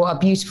 and she wore a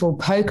beautiful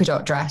polka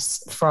dot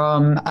dress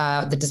from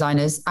the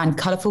designers and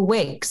colourful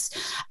wigs,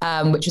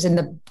 which was in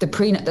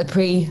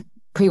the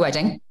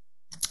pre-wedding.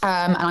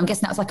 And I'm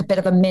guessing that was like a bit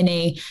of a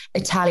mini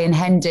Italian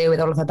hen do with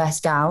all of her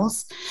best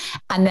gals.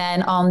 And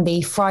then on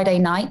the Friday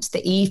night,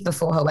 the eve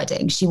before her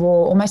wedding, she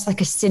wore almost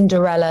like a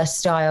Cinderella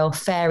style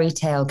fairy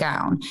tale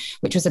gown,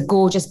 which was a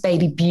gorgeous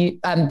baby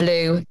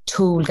blue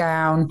tulle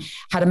gown,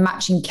 had a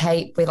matching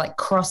cape with like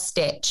cross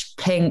stitch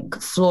pink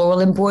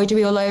floral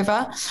embroidery all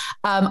over.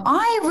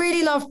 I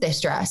really loved this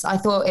dress. I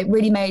thought it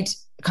really made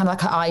kind of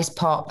like her eyes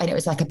pop, and it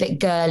was like a bit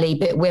girly,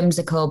 bit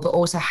whimsical, but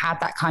also had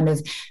that kind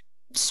of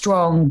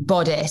strong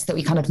bodice that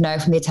we kind of know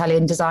from the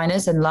Italian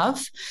designers and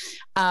love.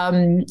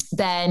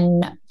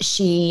 Then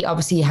she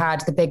obviously had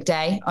the big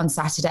day on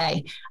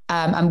Saturday,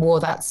 and wore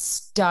that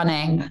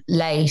stunning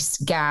lace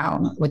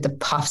gown with the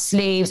puff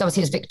sleeves.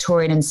 Obviously, it was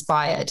Victorian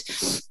inspired.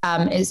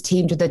 It's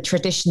teamed with a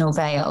traditional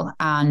veil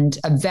and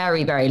a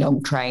very, very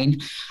long train.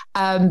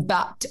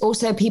 But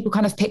also people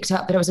kind of picked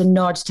up that it was a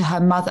nod to her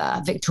mother,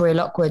 Victoria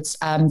Lockwood's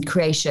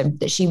creation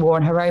that she wore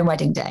on her own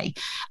wedding day.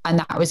 And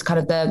that was kind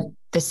of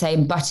the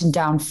same button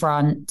down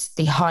front,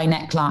 the high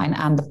neckline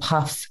and the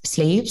puff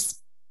sleeves.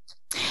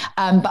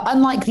 But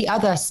unlike the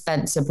other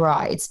Spencer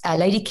brides,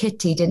 Lady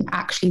Kitty didn't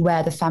actually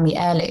wear the family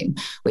heirloom,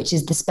 which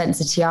is the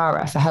Spencer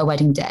tiara, for her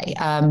wedding day.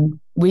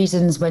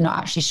 Reasons we're not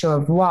actually sure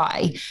of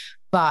why,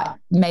 but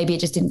maybe it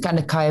just didn't kind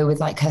of go with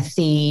like her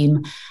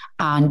theme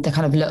and the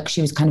kind of look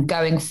she was kind of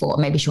going for.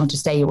 Maybe she wanted to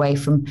stay away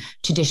from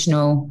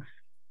traditional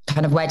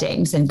kind of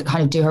weddings and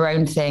kind of do her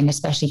own thing,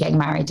 especially getting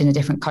married in a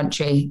different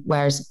country,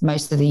 whereas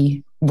most of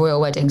the royal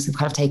weddings have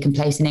kind of taken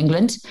place in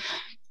England.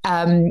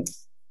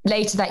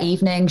 Later that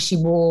evening, she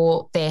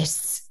wore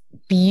this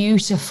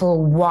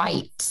beautiful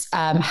white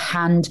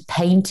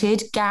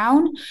hand-painted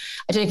gown.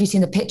 I don't know if you've seen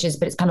the pictures,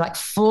 but it's kind of like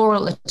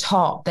floral at the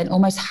top, then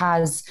almost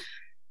has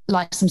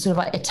like some sort of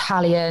like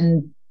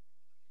Italian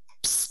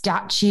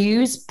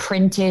statues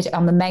printed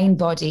on the main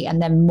body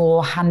and then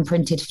more hand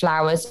printed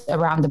flowers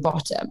around the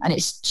bottom. And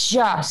it's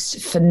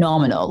just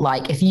phenomenal.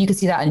 Like if you could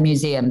see that in a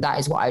museum, that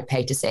is what I would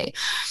pay to see.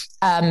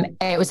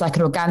 It was like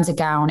an organza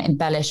gown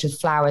embellished with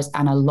flowers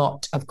and a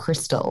lot of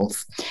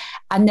crystals.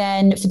 And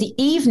then for the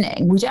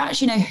evening, we don't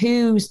actually know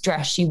whose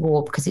dress she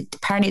wore because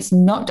apparently it's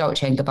not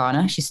Dolce &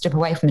 Gabbana. She stood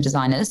away from the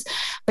designers,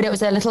 but it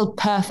was a little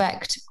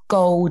perfect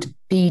gold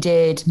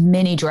beaded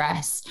mini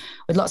dress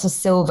with lots of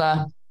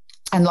silver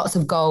and lots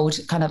of gold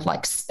kind of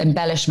like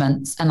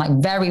embellishments and like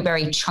very,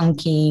 very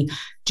chunky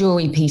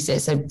jewelry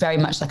pieces. So very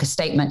much like a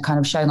statement, kind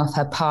of showing off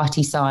her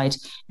party side,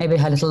 maybe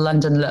her little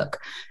London look.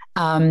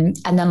 And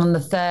then on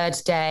the third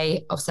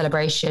day of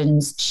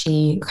celebrations,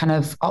 she kind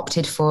of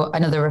opted for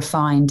another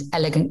refined,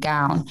 elegant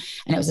gown.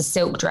 And it was a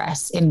silk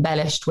dress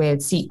embellished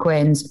with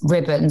sequins,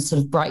 ribbons,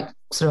 sort of bright,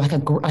 sort of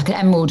like an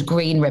emerald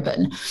green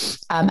ribbon,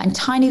 and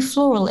tiny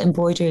floral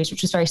embroideries,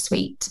 which was very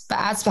sweet. But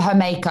as for her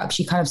makeup,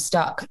 she kind of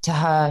stuck to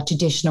her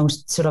traditional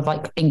sort of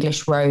like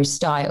English rose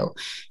style.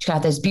 She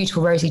had those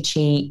beautiful rosy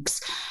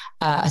cheeks,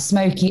 a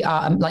smoky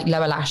like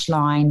lower lash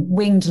line,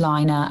 winged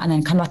liner, and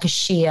then kind of like a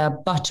sheer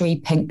buttery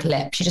pink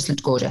lip. She just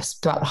looked gorgeous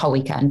throughout the whole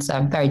weekend. So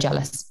I'm very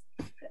jealous.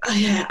 Oh,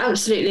 yeah,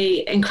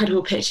 absolutely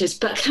incredible pictures.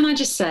 But can I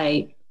just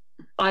say,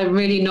 I'm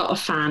really not a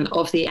fan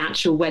of the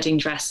actual wedding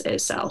dress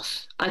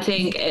itself. I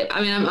think,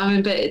 I'm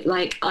a bit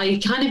like, I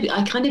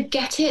kind of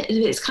get it.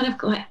 It's kind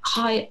of like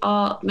high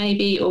art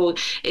maybe, but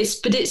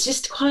it's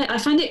just quite, I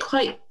find it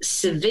quite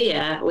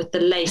severe with the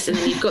lace. And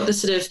then you've got the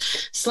sort of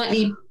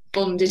slightly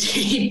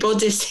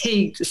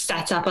bodicey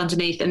set up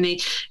underneath, and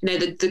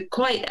the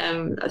quite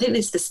I think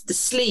it's the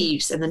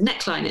sleeves and the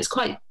neckline is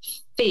quite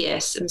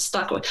fierce and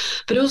stuck,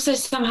 but also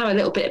somehow a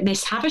little bit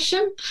Miss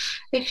Havisham,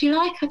 if you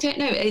like. I don't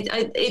know.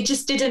 It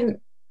just didn't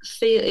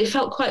feel. It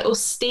felt quite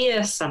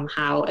austere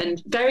somehow,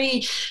 and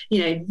very,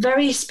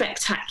 very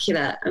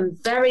spectacular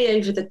and very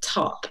over the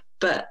top,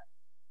 but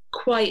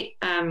quite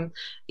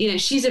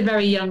she's a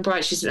very young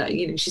bride. She's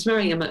she's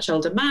marrying a much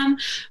older man,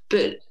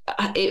 but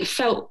it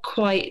felt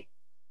quite,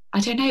 I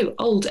don't know,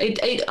 old.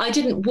 I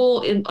didn't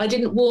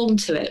warm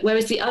to it.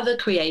 Whereas the other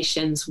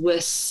creations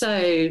were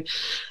so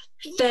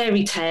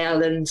fairy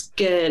tale and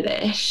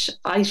girlish.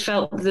 I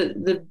felt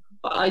that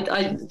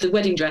the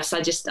wedding dress,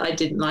 I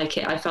didn't like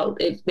it. I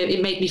felt it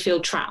made me feel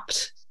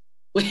trapped,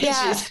 which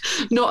is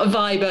not a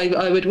vibe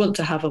I would want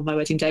to have on my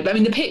wedding day. But I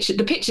mean, the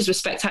pictures were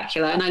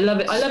spectacular, and I love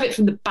it. I love it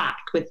from the back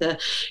with the,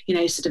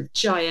 sort of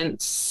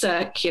giant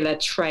circular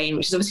train,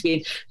 which has obviously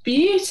been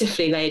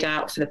beautifully laid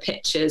out for the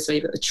pictures. Where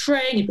you've got the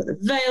train, you've got the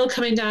veil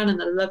coming down, and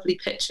the lovely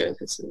picture of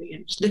just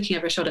looking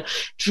over her shoulder.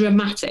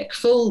 Dramatic,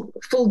 full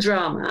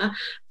drama,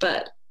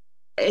 but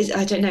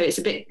I don't know,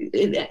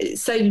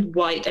 it's so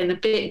white and a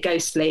bit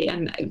ghostly,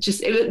 and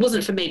just it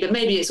wasn't for me. But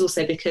maybe it's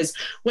also because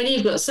when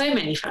you've got so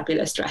many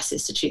fabulous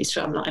dresses to choose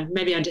from,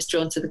 maybe I'm just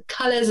drawn to the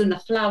colours and the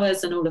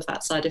flowers and all of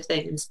that side of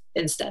things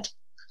instead.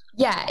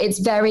 Yeah, it's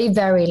very,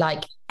 very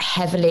like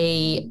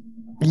heavily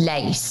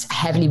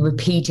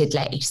repeated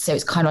lace. So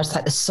it's kind of just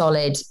like the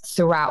solid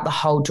throughout the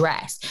whole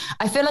dress.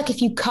 I feel like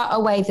if you cut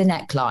away the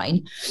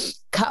neckline,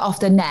 cut off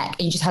the neck,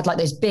 and you just had like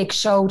those big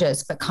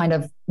shoulders, but kind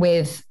of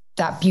with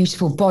that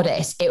beautiful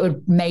bodice, it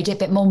would made it a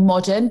bit more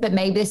modern. But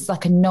maybe this is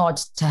like a nod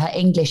to her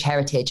English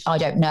heritage, I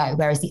don't know.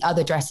 Whereas the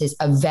other dresses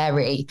are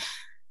very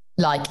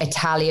like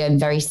Italian,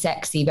 very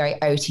sexy, very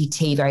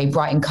OTT, very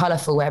bright and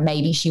colourful, where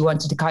maybe she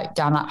wanted to cut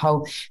down that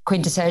whole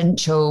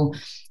quintessential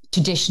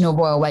traditional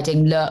royal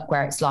wedding look,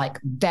 where it's like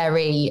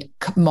very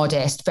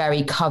modest,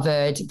 very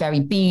covered,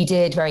 very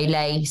beaded, very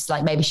lace.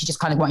 Like maybe she just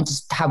kind of wanted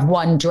to have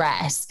one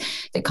dress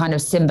that kind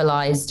of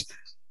symbolised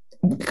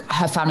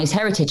her family's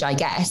heritage, I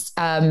guess,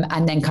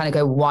 and then kind of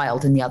go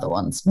wild in the other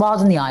ones,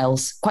 wild in the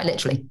aisles, quite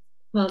literally.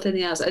 Wild in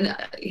the aisles, and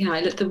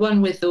I looked the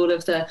one with all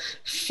of the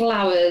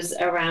flowers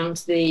around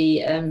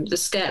the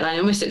skirt line. It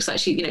almost looks like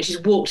she's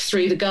walked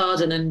through the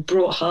garden and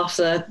brought half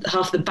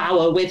the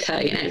bower with her.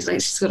 It's like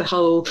she's got a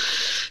whole,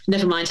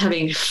 never mind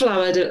having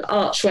flowered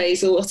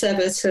archways or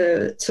whatever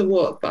to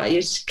walk by.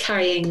 You're just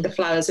carrying the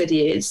flowers with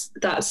you.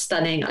 That's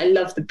stunning. I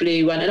love the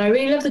blue one, and I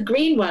really love the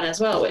green one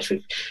as well, which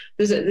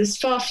there's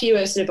far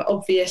fewer sort of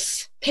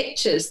obvious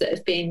pictures that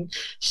have been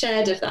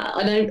shared of that.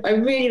 And I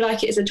really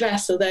like it as a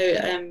dress,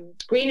 although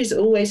green is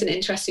always an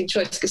interesting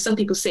choice because some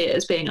people see it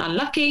as being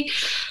unlucky,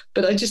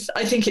 but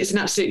I think it's an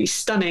absolutely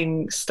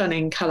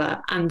stunning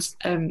colour. And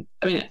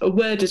a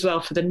word as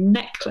well for the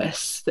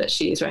necklace that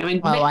she is wearing.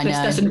 Necklace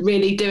doesn't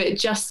really do it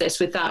justice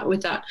with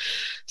that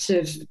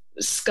sort of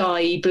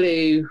sky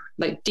blue,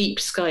 like deep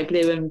sky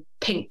blue and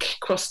pink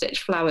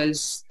cross-stitch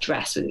flowers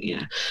dress with,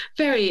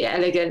 very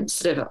elegant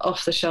sort of not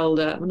off the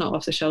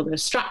shoulder,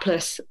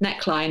 strapless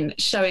neckline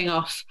showing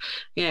off,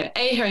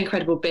 A, her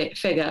incredible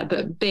figure,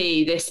 but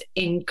B, this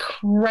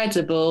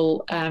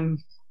incredible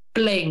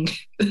bling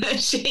that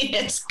she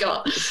has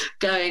got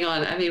going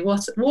on. I mean,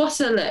 what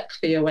a look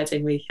for your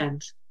wedding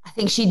weekend. I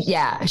think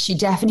she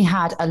definitely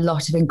had a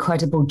lot of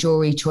incredible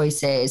jewelry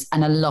choices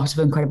and a lot of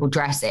incredible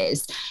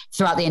dresses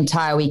throughout the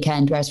entire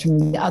weekend. Whereas from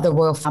the other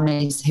royal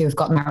families who have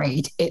got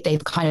married,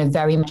 they've kind of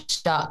very much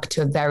stuck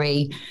to a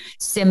very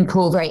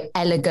simple, very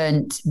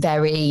elegant,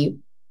 very,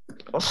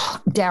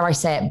 dare I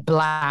say it,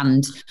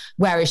 bland.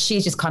 Whereas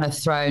she's just kind of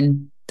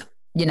thrown,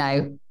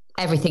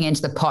 everything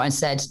into the pot and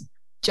said,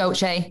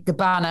 Dolce,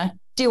 Gabbana,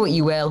 do what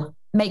you will.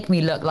 Make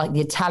me look like the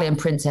Italian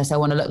princess I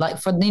want to look like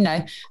for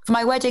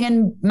my wedding.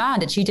 And man,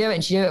 did she do it,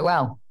 and she do it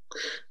well.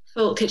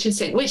 Full kitchen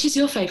sink. Which is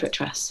your favourite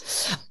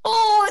dress?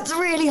 Oh, it's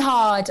really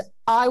hard.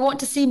 I want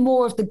to see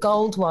more of the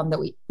gold one that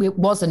it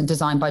wasn't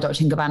designed by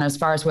Dolce & Gabbana as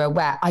far as we're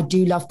aware. I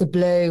do love the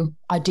blue.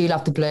 I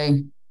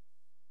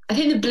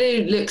think the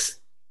blue looks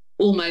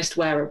almost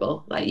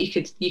wearable. Like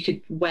you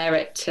could wear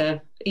it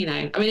to,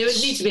 it would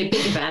need to be a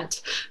big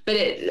event, but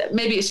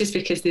maybe it's just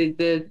because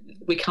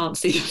we can't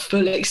see the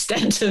full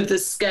extent of the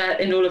skirt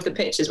in all of the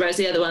pictures, whereas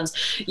the other ones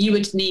you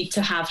would need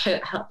to have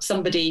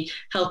somebody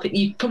helping.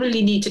 You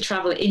probably need to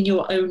travel in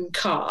your own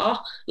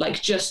car,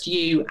 like just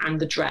you and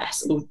the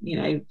dress, or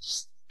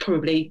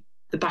probably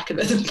the back of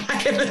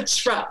a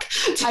truck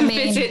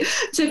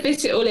to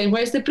fit it all in.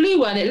 Whereas the blue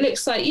one, it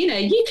looks like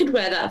you could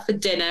wear that for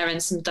dinner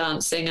and some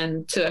dancing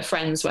and to a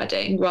friend's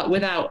wedding, right,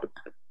 without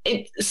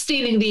it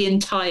stealing the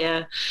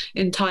entire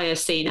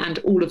scene and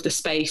all of the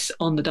space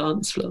on the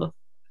dance floor.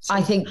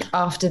 I think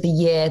after the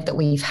year that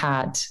we've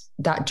had,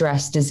 that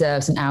dress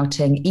deserves an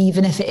outing,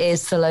 even if it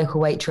is the local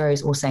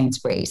Waitrose or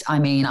Sainsbury's. I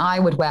mean, I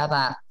would wear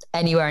that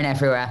anywhere and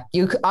everywhere.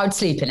 I would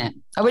sleep in it.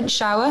 I wouldn't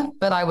shower,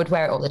 but I would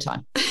wear it all the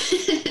time.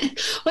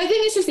 Well, I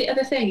think this is the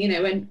other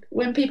thing,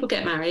 when people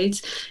get married,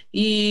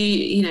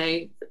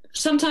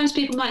 sometimes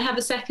people might have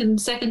a second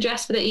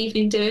dress for the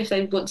evening do if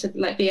they want to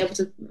be able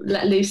to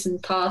let loose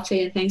and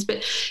party and things.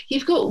 But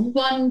you've got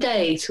one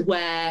day to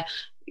wear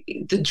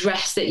the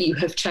dress that you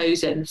have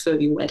chosen for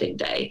your wedding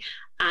day,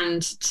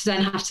 and to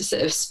then have to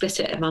sort of split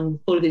it among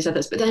all of these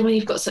others. But then when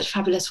you've got such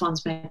fabulous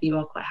ones, maybe you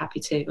are quite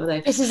happy to.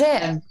 Although this is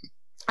it.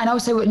 And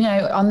also,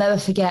 I'll never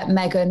forget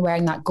Meghan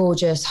wearing that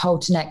gorgeous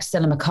halter neck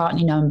Stella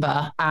McCartney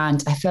number.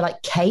 And I feel like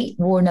Kate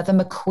wore another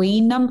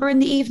McQueen number in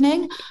the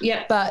evening.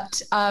 Yeah.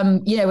 But, when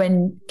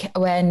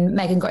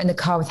Meghan got in the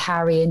car with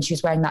Harry and she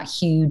was wearing that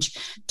huge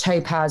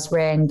topaz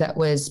ring that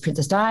was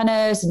Princess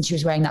Diana's, and she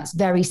was wearing that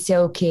very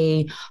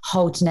silky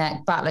halter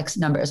neck Batlix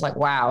number, it was like,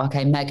 wow,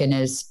 okay, Meghan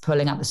is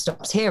pulling out the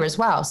stops here as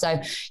well.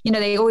 So,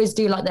 they always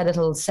do like their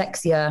little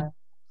sexier,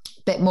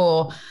 bit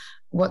more,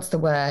 what's the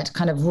word,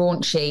 kind of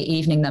raunchy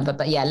evening number.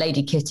 But yeah,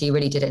 Lady Kitty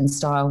really did it in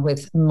style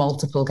with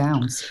multiple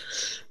gowns.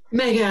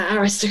 Mega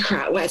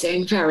aristocrat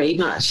wedding,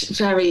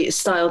 very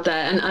styled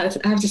there. And I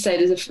have to say,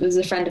 there's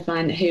a friend of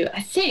mine who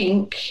I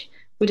think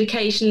would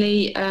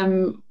occasionally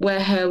wear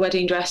her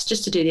wedding dress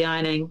just to do the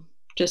ironing,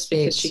 just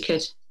because she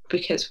could,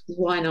 because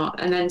why not?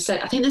 And then so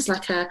I think there's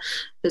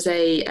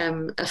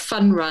a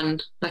fun run,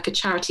 like a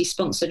charity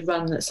sponsored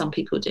run that some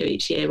people do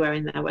each year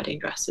wearing their wedding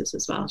dresses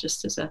as well,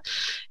 just as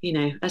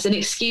as an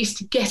excuse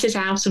to get it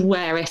out and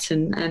wear it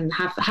and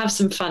have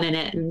some fun in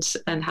it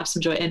and have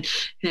some joy. And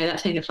that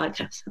thing of like,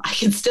 I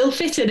can still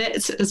fit in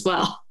it as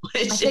well,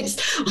 which is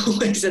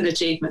always an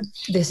achievement.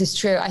 This is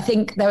true. I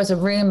think there was a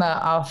rumor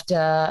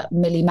after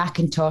Millie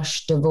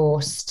McIntosh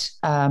divorced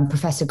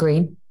Professor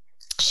Green.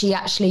 She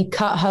actually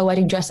cut her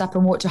wedding dress up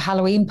and wore it to a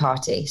Halloween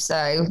party.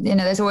 So,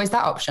 there's always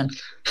that option.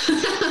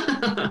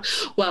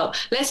 Well,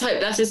 let's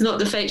hope that is not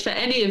the fate for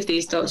any of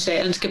these Dolce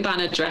and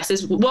Gabbana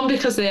dresses. One,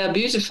 because they are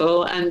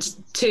beautiful, and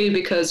two,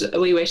 because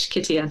we wish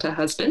Kitty and her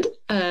husband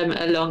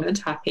a long and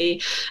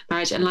happy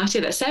marriage and life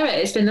together. Sarah,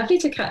 it's been lovely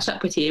to catch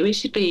up with you. We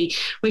should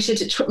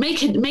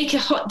make a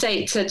hot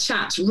date to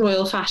chat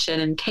royal fashion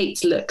and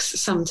Kate's looks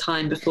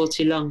sometime before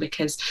too long,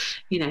 because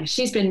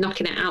she's been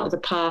knocking it out of the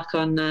park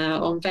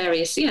on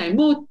various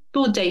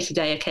more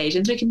day-to-day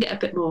occasions. We can get a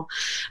bit more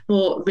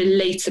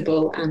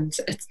relatable and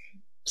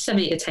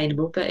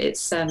semi-attainable, but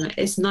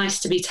it's nice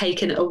to be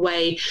taken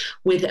away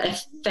with a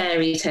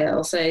fairy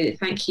tale. So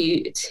thank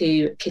you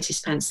to Kitty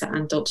Spencer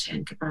and Dolce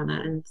 &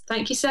 Gabbana, and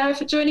thank you, Sarah,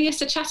 for joining us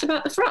to chat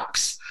about the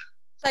frocks.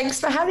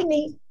 Thanks for having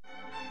me.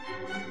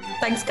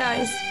 Thanks,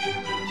 guys.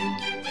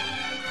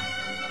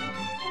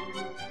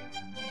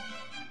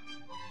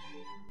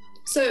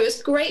 So it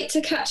was great to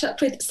catch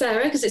up with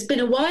Sarah, because it's been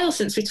a while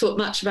since we talked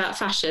much about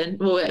fashion,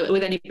 or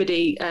with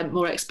anybody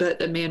more expert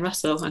than me and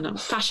Russell. And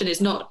fashion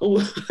is not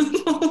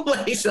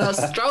always our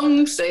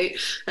strong suit,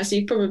 as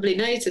you probably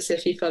notice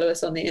if you follow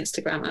us on the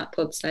Instagram at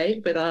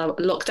PodSave with our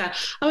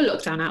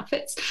lockdown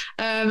outfits.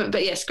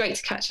 But yes, great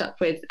to catch up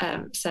with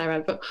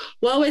Sarah. But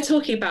while we're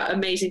talking about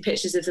amazing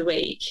pictures of the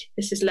week,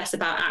 this is less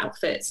about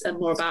outfits and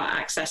more about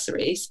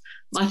accessories.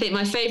 I think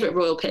my favourite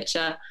royal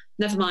picture,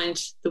 never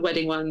mind the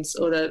wedding ones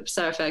or the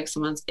Sarah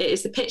Ferguson ones, it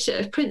is the picture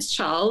of Prince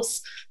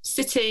Charles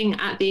sitting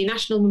at the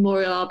National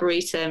Memorial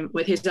Arboretum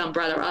with his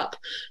umbrella up,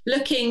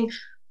 looking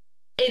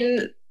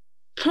in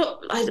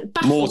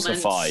bafflement.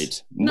 Mortified.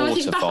 I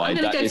think I'm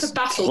going to go for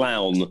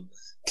bafflement.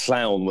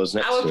 Clown was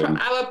next to him.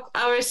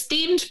 Our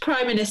esteemed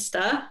Prime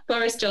Minister,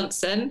 Boris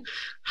Johnson,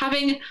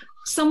 having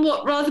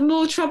somewhat rather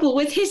more trouble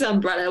with his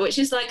umbrella, which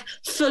is like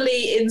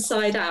fully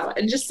inside out,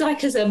 and just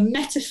like as a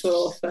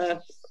metaphor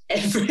for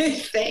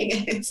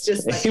everything. It's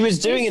just like, he was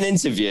doing an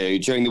interview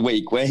during the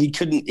week where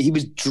he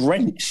was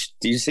drenched.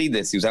 Do you see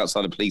this? He was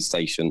outside a police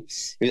station.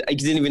 He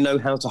didn't even know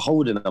how to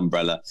hold an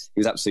umbrella. He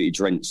was absolutely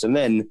drenched. And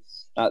then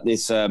at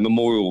this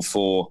memorial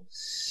for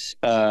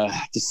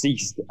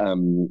deceased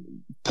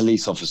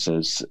police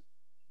officers,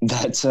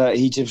 that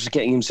he just was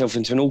getting himself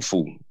into an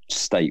awful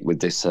state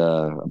with this,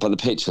 but the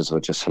pictures were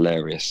just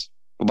hilarious.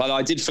 But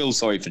I did feel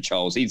sorry for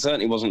Charles. He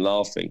certainly wasn't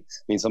laughing.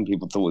 I mean, some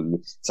people thought,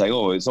 saying,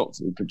 "Oh, it's not."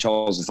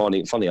 Charles was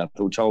finding it funny. I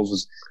thought Charles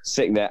was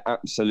sitting there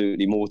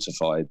absolutely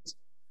mortified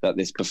that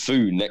this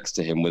buffoon next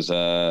to him was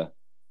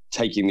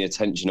taking the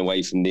attention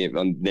away from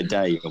the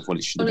day of what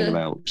it should have been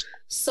about.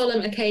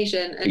 Solemn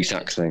occasion. And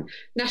exactly.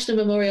 National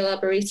Memorial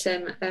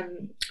Arboretum. I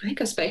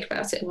think I spoke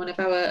about it in one of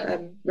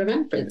our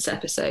remembrance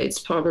episodes,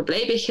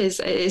 probably, because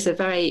it is a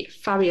very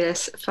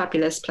fabulous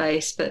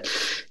place. But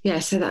yeah,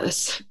 so that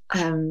was,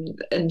 and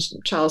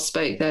Charles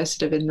spoke there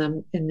sort of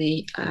in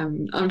the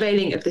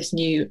unveiling of this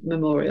new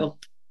memorial.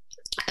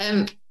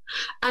 And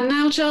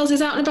now Charles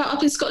is out and about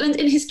up in Scotland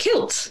in his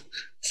kilt.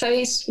 So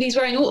he's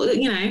wearing all,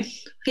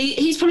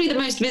 he's probably the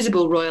most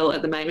visible royal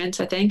at the moment,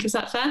 I think. Is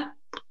that fair?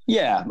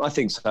 Yeah, I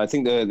think so. I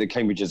think the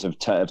Cambridges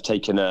have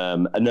taken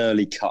an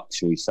early cut,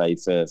 shall we say,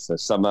 for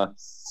summer.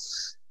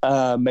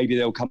 Maybe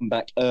they'll come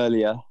back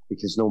earlier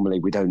because normally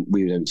we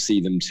don't see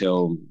them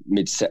till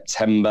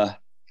mid-September.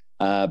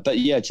 But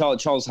yeah,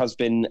 Charles has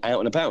been out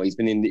and about. He's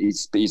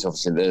he's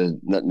obviously the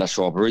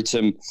National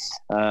Arboretum.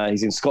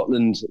 He's in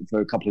Scotland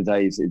for a couple of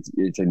days.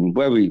 It's in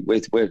where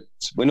we're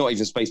not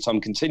even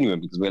space-time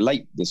continuum because we're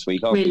late this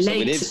week, aren't we? So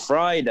it is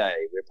Friday.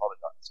 We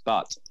apologise,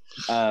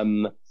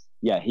 but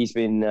yeah, he's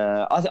been.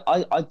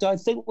 I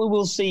think we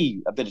will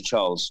see a bit of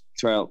Charles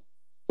throughout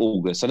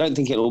August. I don't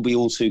think it will be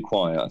all too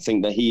quiet. I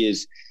think that he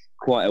is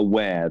quite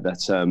aware that.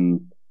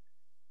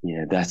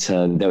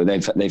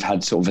 They've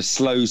had sort of a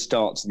slow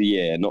start to the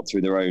year, not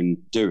through their own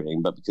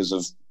doing, but because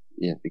of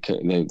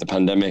the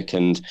pandemic,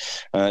 and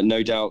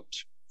no doubt,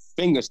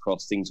 fingers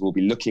crossed, things will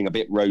be looking a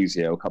bit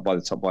rosier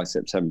by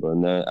September,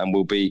 and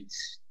we'll be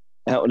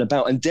out and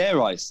about. And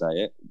dare I say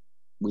it,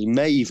 we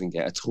may even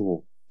get a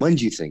tour. When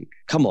do you think?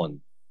 Come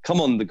on,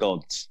 the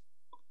gods.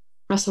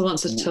 Russell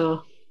wants a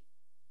tour.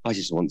 I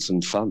just want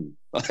some fun.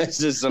 They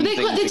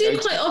do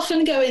quite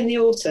often go in the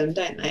autumn,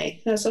 don't they?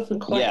 That's often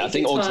quite. Yeah, I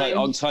think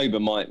October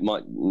might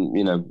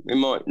it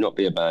might not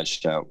be a bad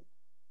shout.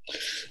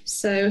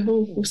 So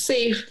we'll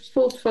see.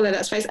 We'll follow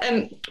that space.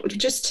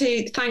 Just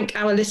to thank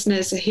our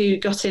listeners who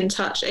got in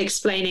touch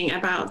explaining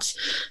about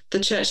the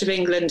Church of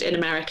England in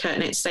America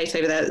and its state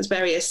over there. There's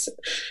various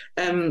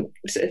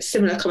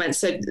similar comments.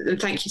 So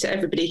thank you to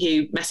everybody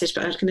who messaged.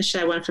 But I'm going to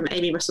share one from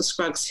Amy Russell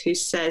Scruggs, who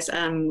says,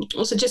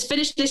 also just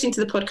finished listening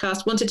to the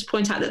podcast, wanted to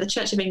point out that the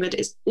Church of England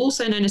is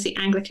also known as the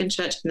Anglican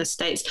Church in the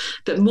States,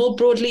 but more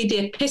broadly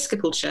the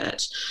Episcopal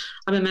Church.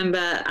 I'm a member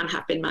and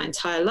have been my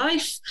entire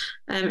life.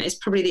 It's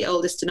probably the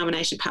oldest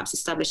denomination perhaps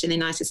established in the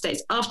United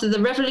States. After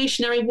the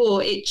Revolutionary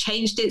War, it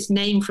changed its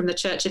name from the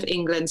Church of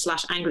England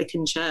 /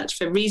 Anglican Church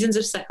for reasons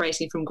of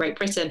separating from Great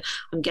Britain.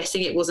 I'm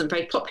guessing it wasn't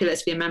very popular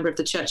to be a member of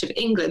the Church of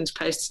England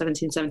post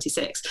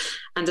 1776.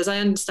 And as I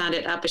understand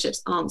it, our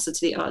bishops answer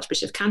to the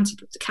Archbishop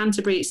of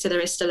Canterbury, so there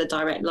is still a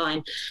direct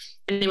line.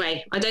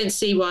 Anyway, I don't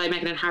see why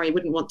Meghan and Harry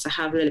wouldn't want to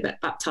have Lilibet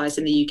baptised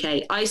in the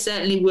UK. I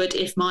certainly would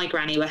if my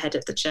granny were head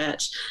of the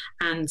church.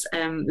 And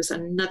there's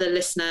another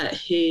listener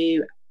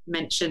who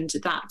mentioned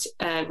that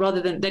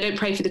rather than, they don't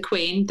pray for the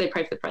Queen, they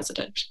pray for the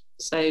President.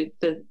 So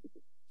it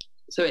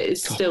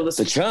is still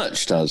the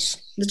church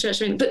does. The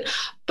Church of England.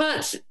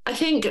 But I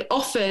think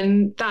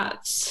often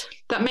that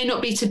may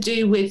not be to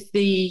do with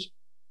the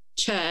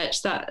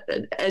church, that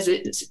as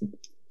it's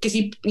because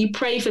you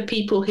pray for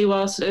people who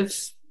are sort of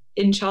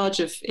in charge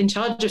of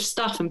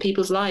stuff and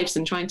people's lives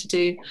and trying to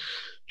do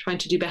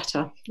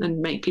better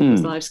and make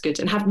people's lives good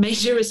and have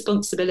major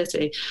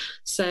responsibility.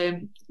 So,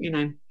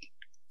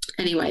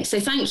 anyway, so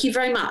thank you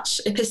very much.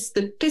 The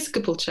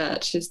Episcopal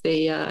Church is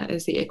the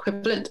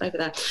equivalent over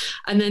there.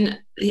 And then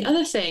the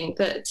other thing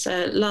that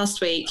last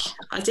week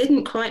I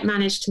didn't quite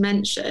manage to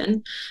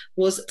mention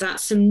was that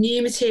some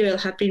new material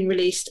had been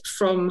released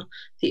from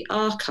the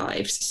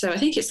archives. So I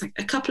think it's like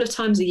a couple of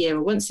times a year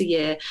or once a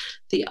year,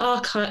 the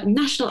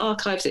National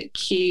Archives at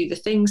Kew, the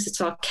things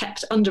that are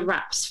kept under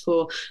wraps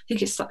for, I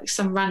think it's like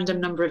some random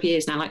number of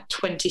years now, like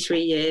 23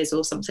 years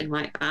or something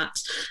like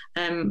that.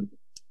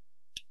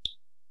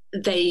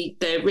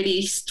 They're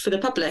released for the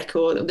public,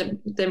 or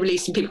they're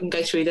released and people can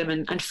go through them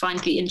and find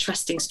the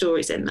interesting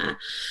stories in there.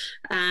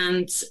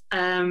 And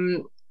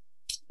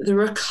there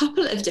were a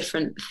couple of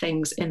different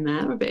things in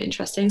there, a bit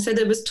interesting. So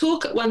there was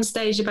talk at one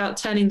stage about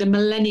turning the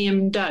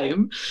Millennium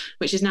Dome,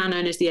 which is now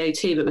known as the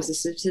O2, but was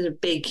this sort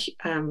of big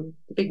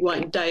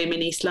white dome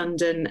in East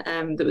London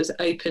that was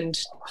opened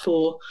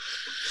for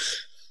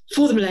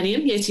the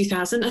millennium, year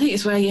 2000. I think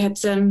it's where you had,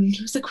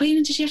 was the Queen,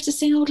 and did you have to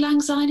sing Auld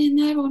Lang Syne in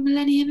there on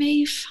Millennium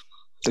Eve?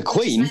 The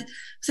Queen?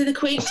 So the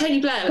Queen, Tony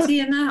Blair, was he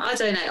in there? I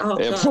don't know. Oh,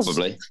 yeah, God.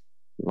 probably.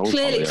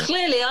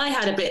 Clearly, I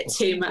had a bit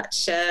too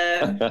much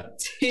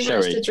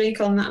to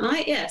drink on that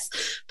night. Yes,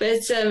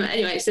 but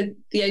anyway, so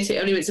the O2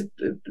 only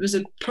was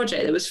a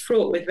project that was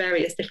fraught with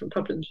various different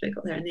problems. We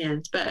got there in the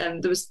end,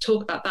 but there was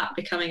talk about that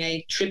becoming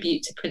a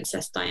tribute to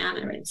Princess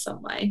Diana in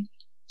some way.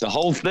 The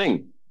whole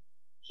thing.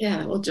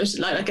 Yeah, or just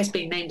like, I guess,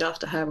 being named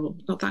after her, or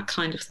not that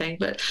kind of thing,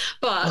 but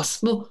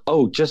more.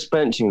 Oh, just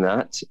mentioning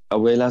that, are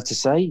we allowed to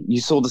say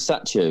you saw the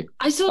statue?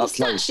 I saw the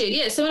statue.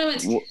 Yeah, so when I went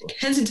to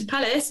Kensington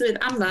Palace with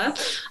Amber,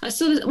 I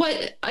saw.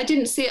 I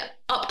didn't see it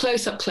up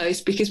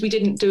close because we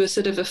didn't do a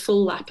sort of a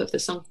full lap of the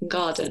sunken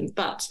garden.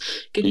 But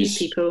good news,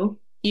 people.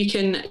 You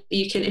can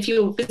if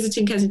you're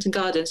visiting Kensington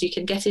Gardens, you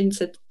can get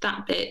into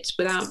that bit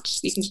without.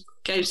 You can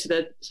go to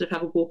the sort of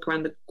have a walk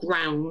around the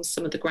grounds,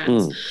 some of the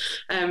grounds.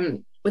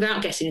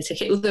 Without getting a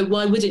ticket, although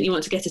why wouldn't you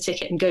want to get a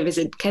ticket and go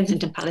visit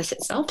Kensington Palace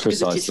itself?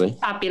 Precisely. Because it is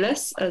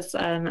fabulous,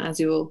 as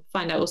you will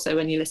find out also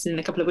when you listen in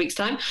a couple of weeks'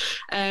 time.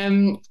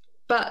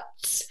 But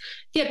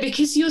yeah,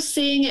 because you're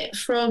seeing it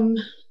from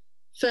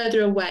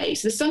further away.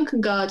 So the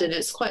sunken garden,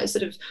 it's quite a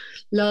sort of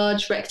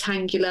large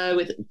rectangular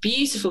with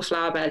beautiful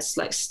flower beds,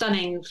 like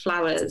stunning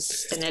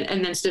flowers,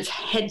 and then sort of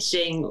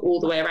hedging all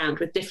the way around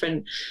with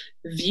different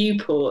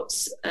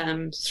viewports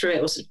through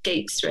it, or sort of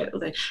gates through it,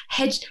 although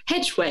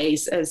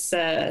hedgeways, as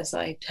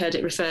I heard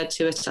it referred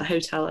to at a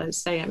hotel I was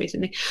staying at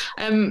recently.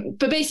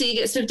 But basically, you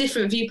get sort of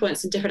different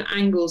viewpoints and different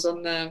angles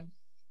on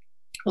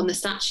the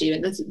statue,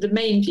 and the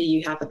main view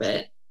you have of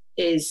it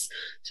is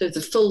sort of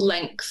the full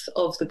length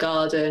of the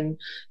garden.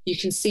 You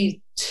can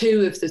see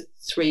two of the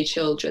three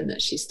children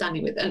that she's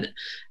standing with, and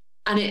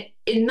it,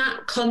 in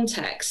that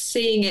context,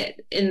 seeing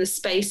it in the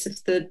space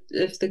of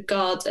the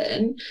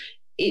garden,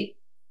 it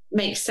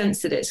makes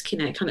sense that it's,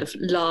 kind of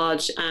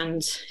large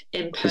and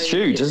imposing. It's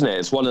huge, isn't it?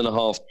 It's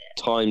 1.5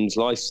 times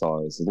life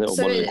size, isn't it? Or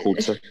so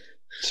 1.25.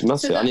 It's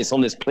massive, and it's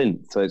on this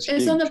plinth, so it's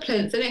huge. On the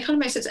plinth, and it kind of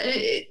makes sense.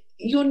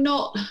 You're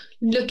not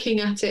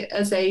looking at it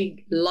as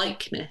a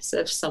likeness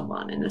of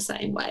someone in the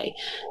same way.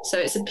 So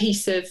it's a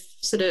piece of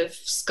sort of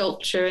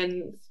sculpture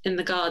in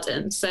the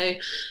garden. So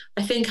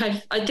I think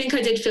I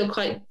did feel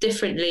quite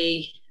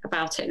differently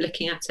about it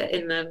looking at it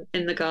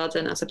in the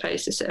garden, as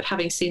opposed to sort of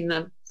having seen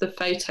the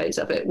photos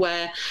of it,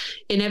 where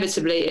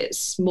inevitably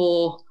it's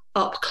more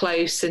up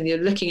close and you're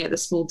looking at the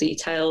small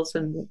details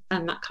and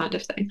that kind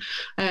of thing.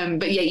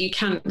 But yeah, you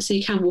can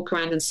walk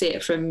around and see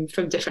it from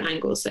different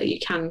angles. So you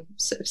can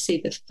sort of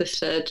see the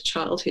third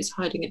child who's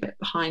hiding a bit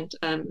behind,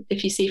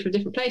 if you see from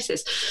different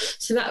places.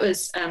 So that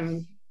was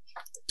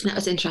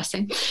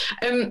interesting.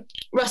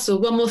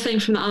 Russell, one more thing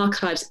from the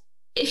archives.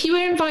 If you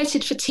were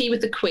invited for tea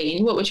with the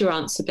Queen, what would your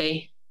answer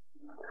be?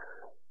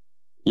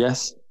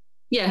 Yes.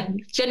 Yeah,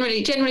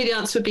 generally the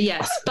answer would be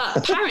yes. But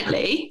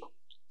apparently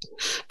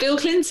Bill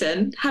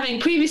Clinton, having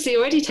previously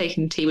already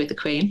taken tea with the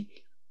Queen,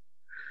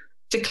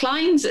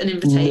 declines an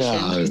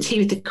invitation for tea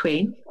with the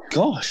Queen.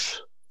 Gosh.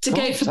 To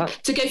go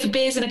for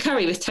beers and a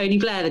curry with Tony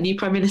Blair, the new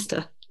Prime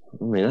Minister.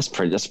 I mean, that's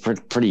a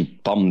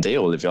pretty bum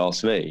deal, if you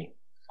ask me.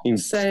 You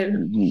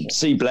can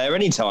see Blair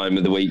any time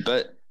of the week,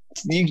 but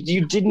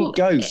you didn't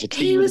go for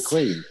tea with the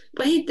Queen.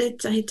 Well,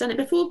 he'd done it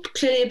before.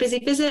 Clearly a busy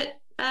visit.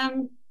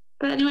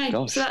 But anyway,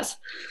 Gosh. So that's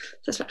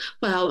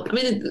well. I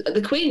mean,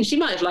 the Queen, she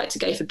might have liked to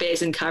go for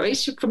beers and curry.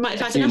 She might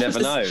have had enough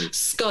of the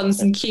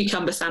scones and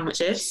cucumber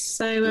sandwiches.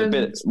 So,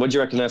 what do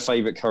you reckon her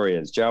favourite curry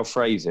is? Joe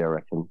Frazee, I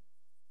reckon.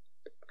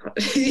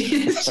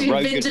 She's a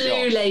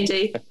Vindaloo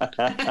lady.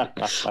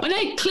 Well,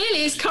 no,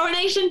 clearly it's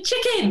Coronation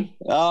Chicken.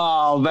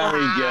 Oh,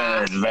 very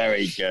good.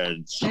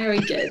 Very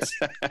good.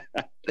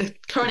 The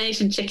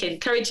Coronation Chicken,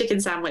 curry chicken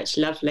sandwich,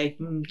 lovely.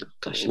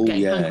 Gosh, I'm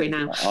getting hungry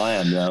now. I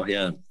am now,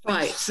 yeah.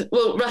 Right.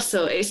 Well,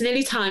 Russell, it's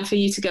nearly time for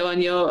you to go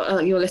on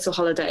your little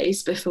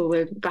holidays before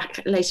we're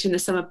back later in the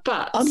summer.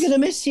 But I'm going to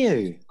miss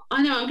you.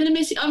 I know, I'm going to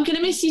miss you. I'm going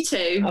to miss you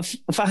too.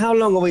 For how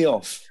long are we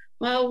off?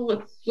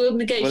 Well, we'll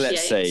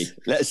negotiate.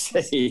 Well, let's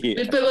see.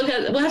 But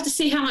we'll have to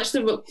see how much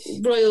the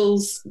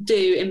Royals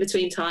do in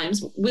between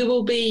times.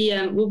 We'll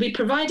be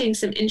providing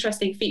some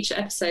interesting feature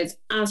episodes,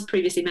 as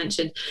previously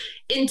mentioned,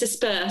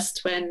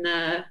 interspersed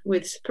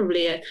with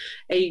probably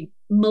a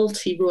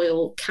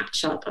multi-royal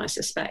catch-up, I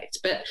suspect.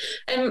 But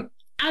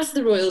as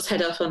the Royals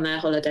head off on their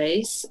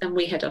holidays and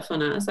we head off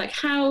on ours,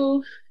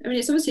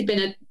 it's obviously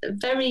been a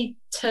very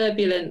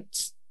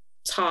turbulent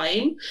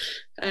time.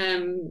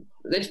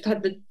 They've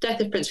had the death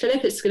of Prince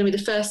Philip. It's going to be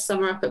the first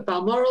summer up at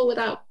Balmoral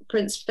without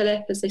Prince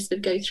Philip, as they sort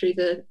of go through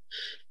the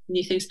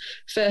new things.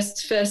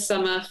 First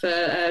summer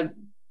for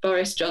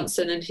Boris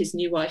Johnson and his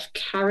new wife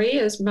Carrie,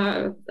 as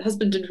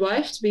husband and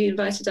wife, to be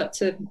invited up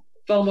to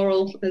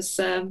Balmoral as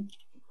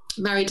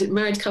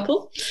married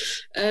couple.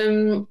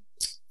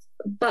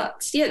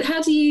 But yeah,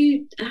 how do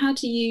you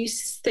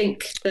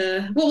think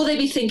what will they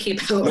be thinking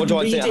about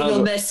reading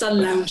on their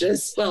sun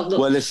loungers? Well,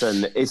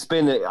 listen, it's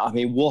been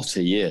what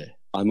a year.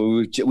 I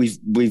mean,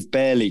 we've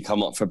barely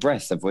come up for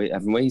breath,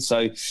 haven't we?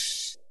 So you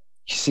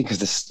think of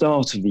the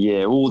start of the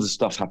year, all the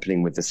stuff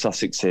happening with the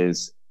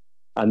Sussexes,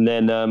 and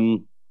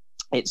then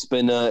it's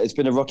been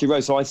a rocky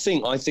road. So I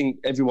think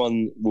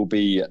everyone will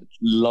be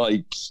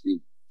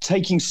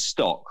taking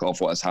stock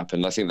of what has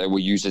happened. I think they will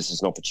use this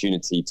as an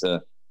opportunity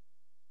to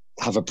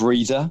have a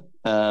breather.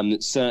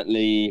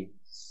 Certainly,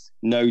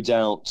 no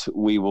doubt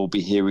we will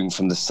be hearing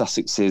from the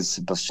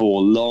Sussexes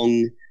before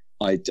long.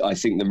 I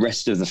think the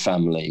rest of the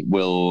family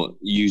will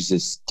use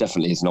this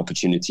definitely as an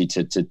opportunity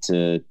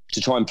to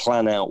try and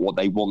plan out what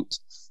they want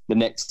the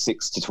next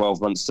 6 to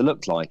 12 months to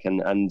look like.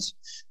 And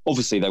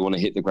obviously they want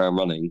to hit the ground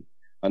running.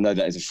 I know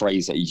that is a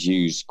phrase that he's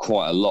used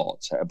quite a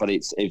lot, but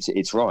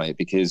it's right,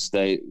 because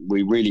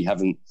we really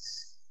haven't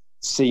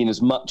seen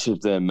as much of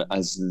them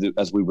as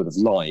we would have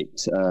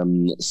liked.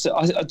 So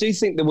I do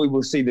think that we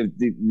will see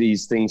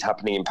these things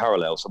happening in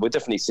parallel. So we'll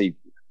definitely see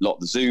a lot of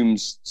the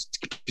Zooms,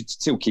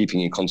 still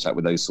keeping in contact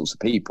with those sorts of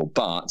people,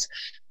 but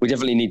we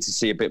definitely need to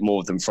see a bit more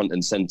of them front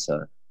and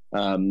centre.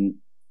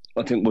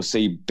 I think we'll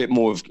see a bit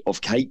more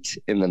of Kate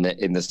in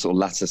the sort of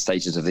latter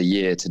stages of the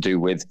year, to do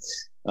with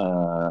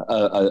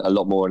a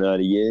lot more in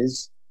early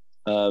years.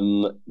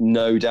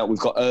 No doubt we've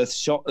got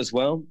Earthshot as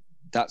well.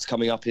 That's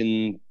coming up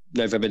in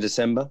November,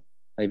 December,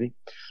 maybe.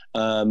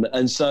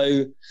 And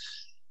so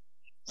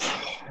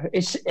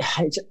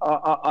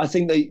I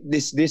think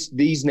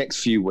these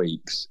next few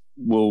weeks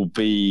will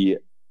be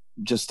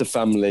just the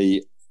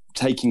family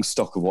taking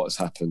stock of what's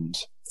happened,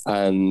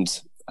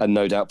 and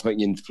no doubt putting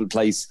into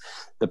place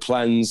the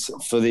plans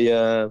for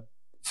the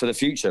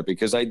future,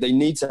 because they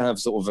need to have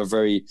sort of a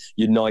very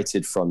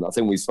united front. I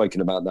think we've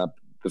spoken about that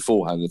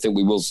beforehand. I think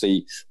we will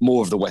see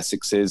more of the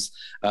Wessexes,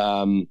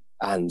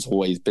 and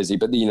always busy,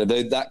 but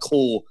that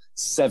core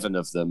 7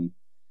 of them,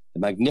 the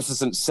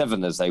Magnificent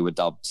Seven, as they were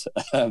dubbed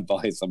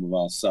by some of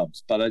our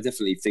subs. But I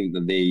definitely think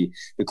that the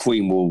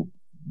Queen will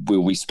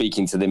be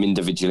speaking to them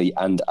individually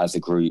and as a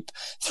group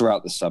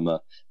throughout the summer,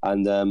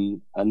 and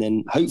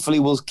then hopefully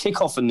we'll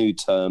kick off a new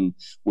term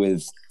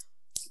with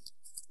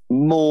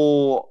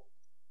more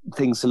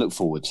things to look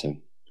forward to.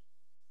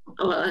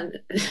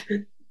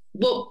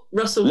 What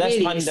Russell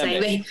really is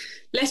saying,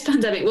 less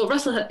pandemic. What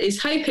Russell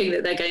is hoping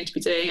that they're going to be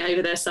doing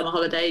over their summer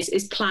holidays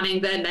is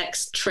planning their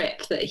next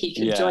trip that he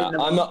can join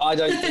them on. I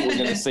don't think we're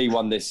going to see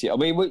one this year. I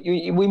mean,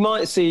 we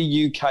might see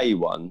a UK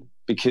one,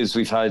 because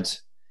we've had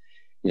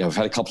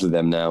a couple of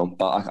them now,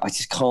 but I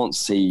just can't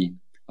see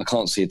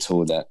a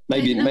tour there.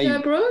 Maybe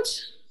abroad.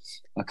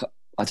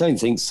 I don't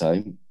think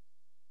so.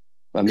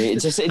 I mean,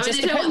 it just they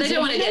don't want to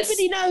get.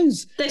 Nobody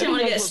knows. They don't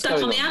want to get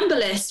stuck on the amber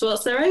list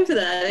whilst they're over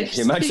there. Can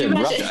you imagine?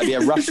 It'd be a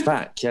rush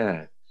back,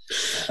 yeah.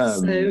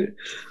 So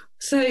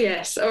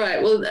yes, all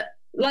right. Well,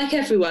 like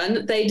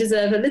everyone, they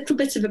deserve a little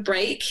bit of a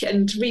break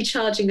and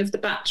recharging of the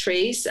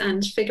batteries,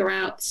 and figure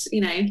out,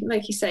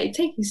 like you say,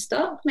 taking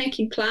stock,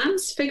 making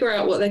plans, figure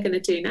out what they're going to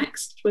do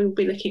next. We'll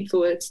be looking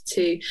forward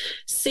to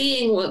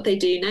seeing what they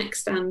do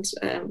next, and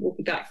we'll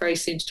be back very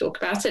soon to talk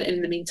about it.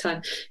 In the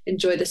meantime,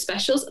 enjoy the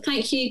specials.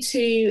 Thank you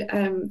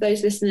to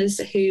those listeners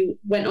who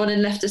went on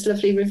and left us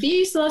lovely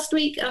reviews last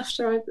week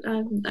after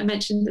I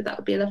mentioned that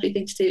would be a lovely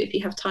thing to do. If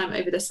you have time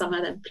over the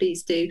summer, then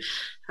please do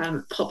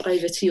pop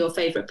over to your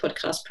favourite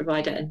podcast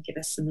provider and give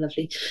us some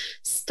lovely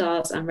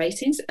stars and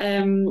ratings.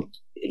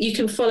 You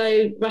can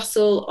follow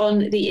Russell on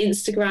the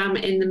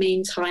Instagram in the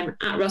meantime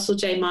at Russell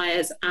J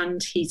Myers,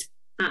 and he's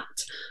at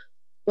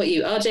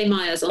RJ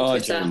Myers on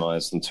Twitter. RJ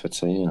Myers on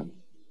Twitter, yeah.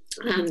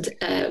 And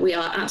we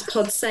are at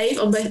PodSave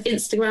on both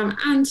Instagram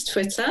and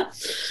Twitter.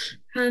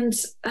 And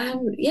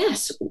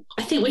yes,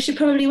 I think we should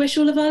probably wish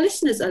all of our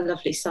listeners a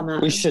lovely summer.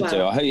 We should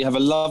do. I hope you have a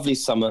lovely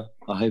summer.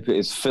 I hope it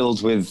is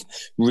filled with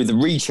the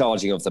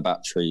recharging of the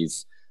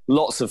batteries,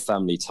 lots of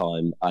family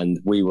time, and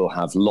we will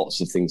have lots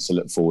of things to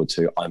look forward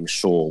to, I'm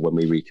sure, when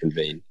we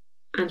reconvene.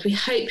 And we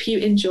hope you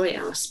enjoy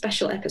our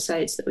special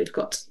episodes that we've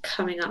got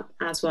coming up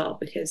as well,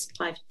 because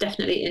I've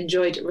definitely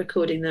enjoyed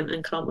recording them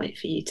and can't wait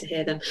for you to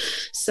hear them.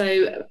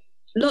 So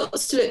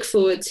lots to look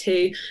forward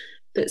to.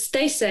 But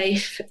stay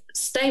safe,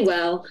 stay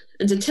well,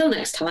 and until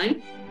next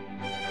time...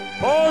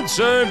 God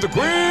save the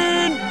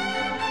Queen!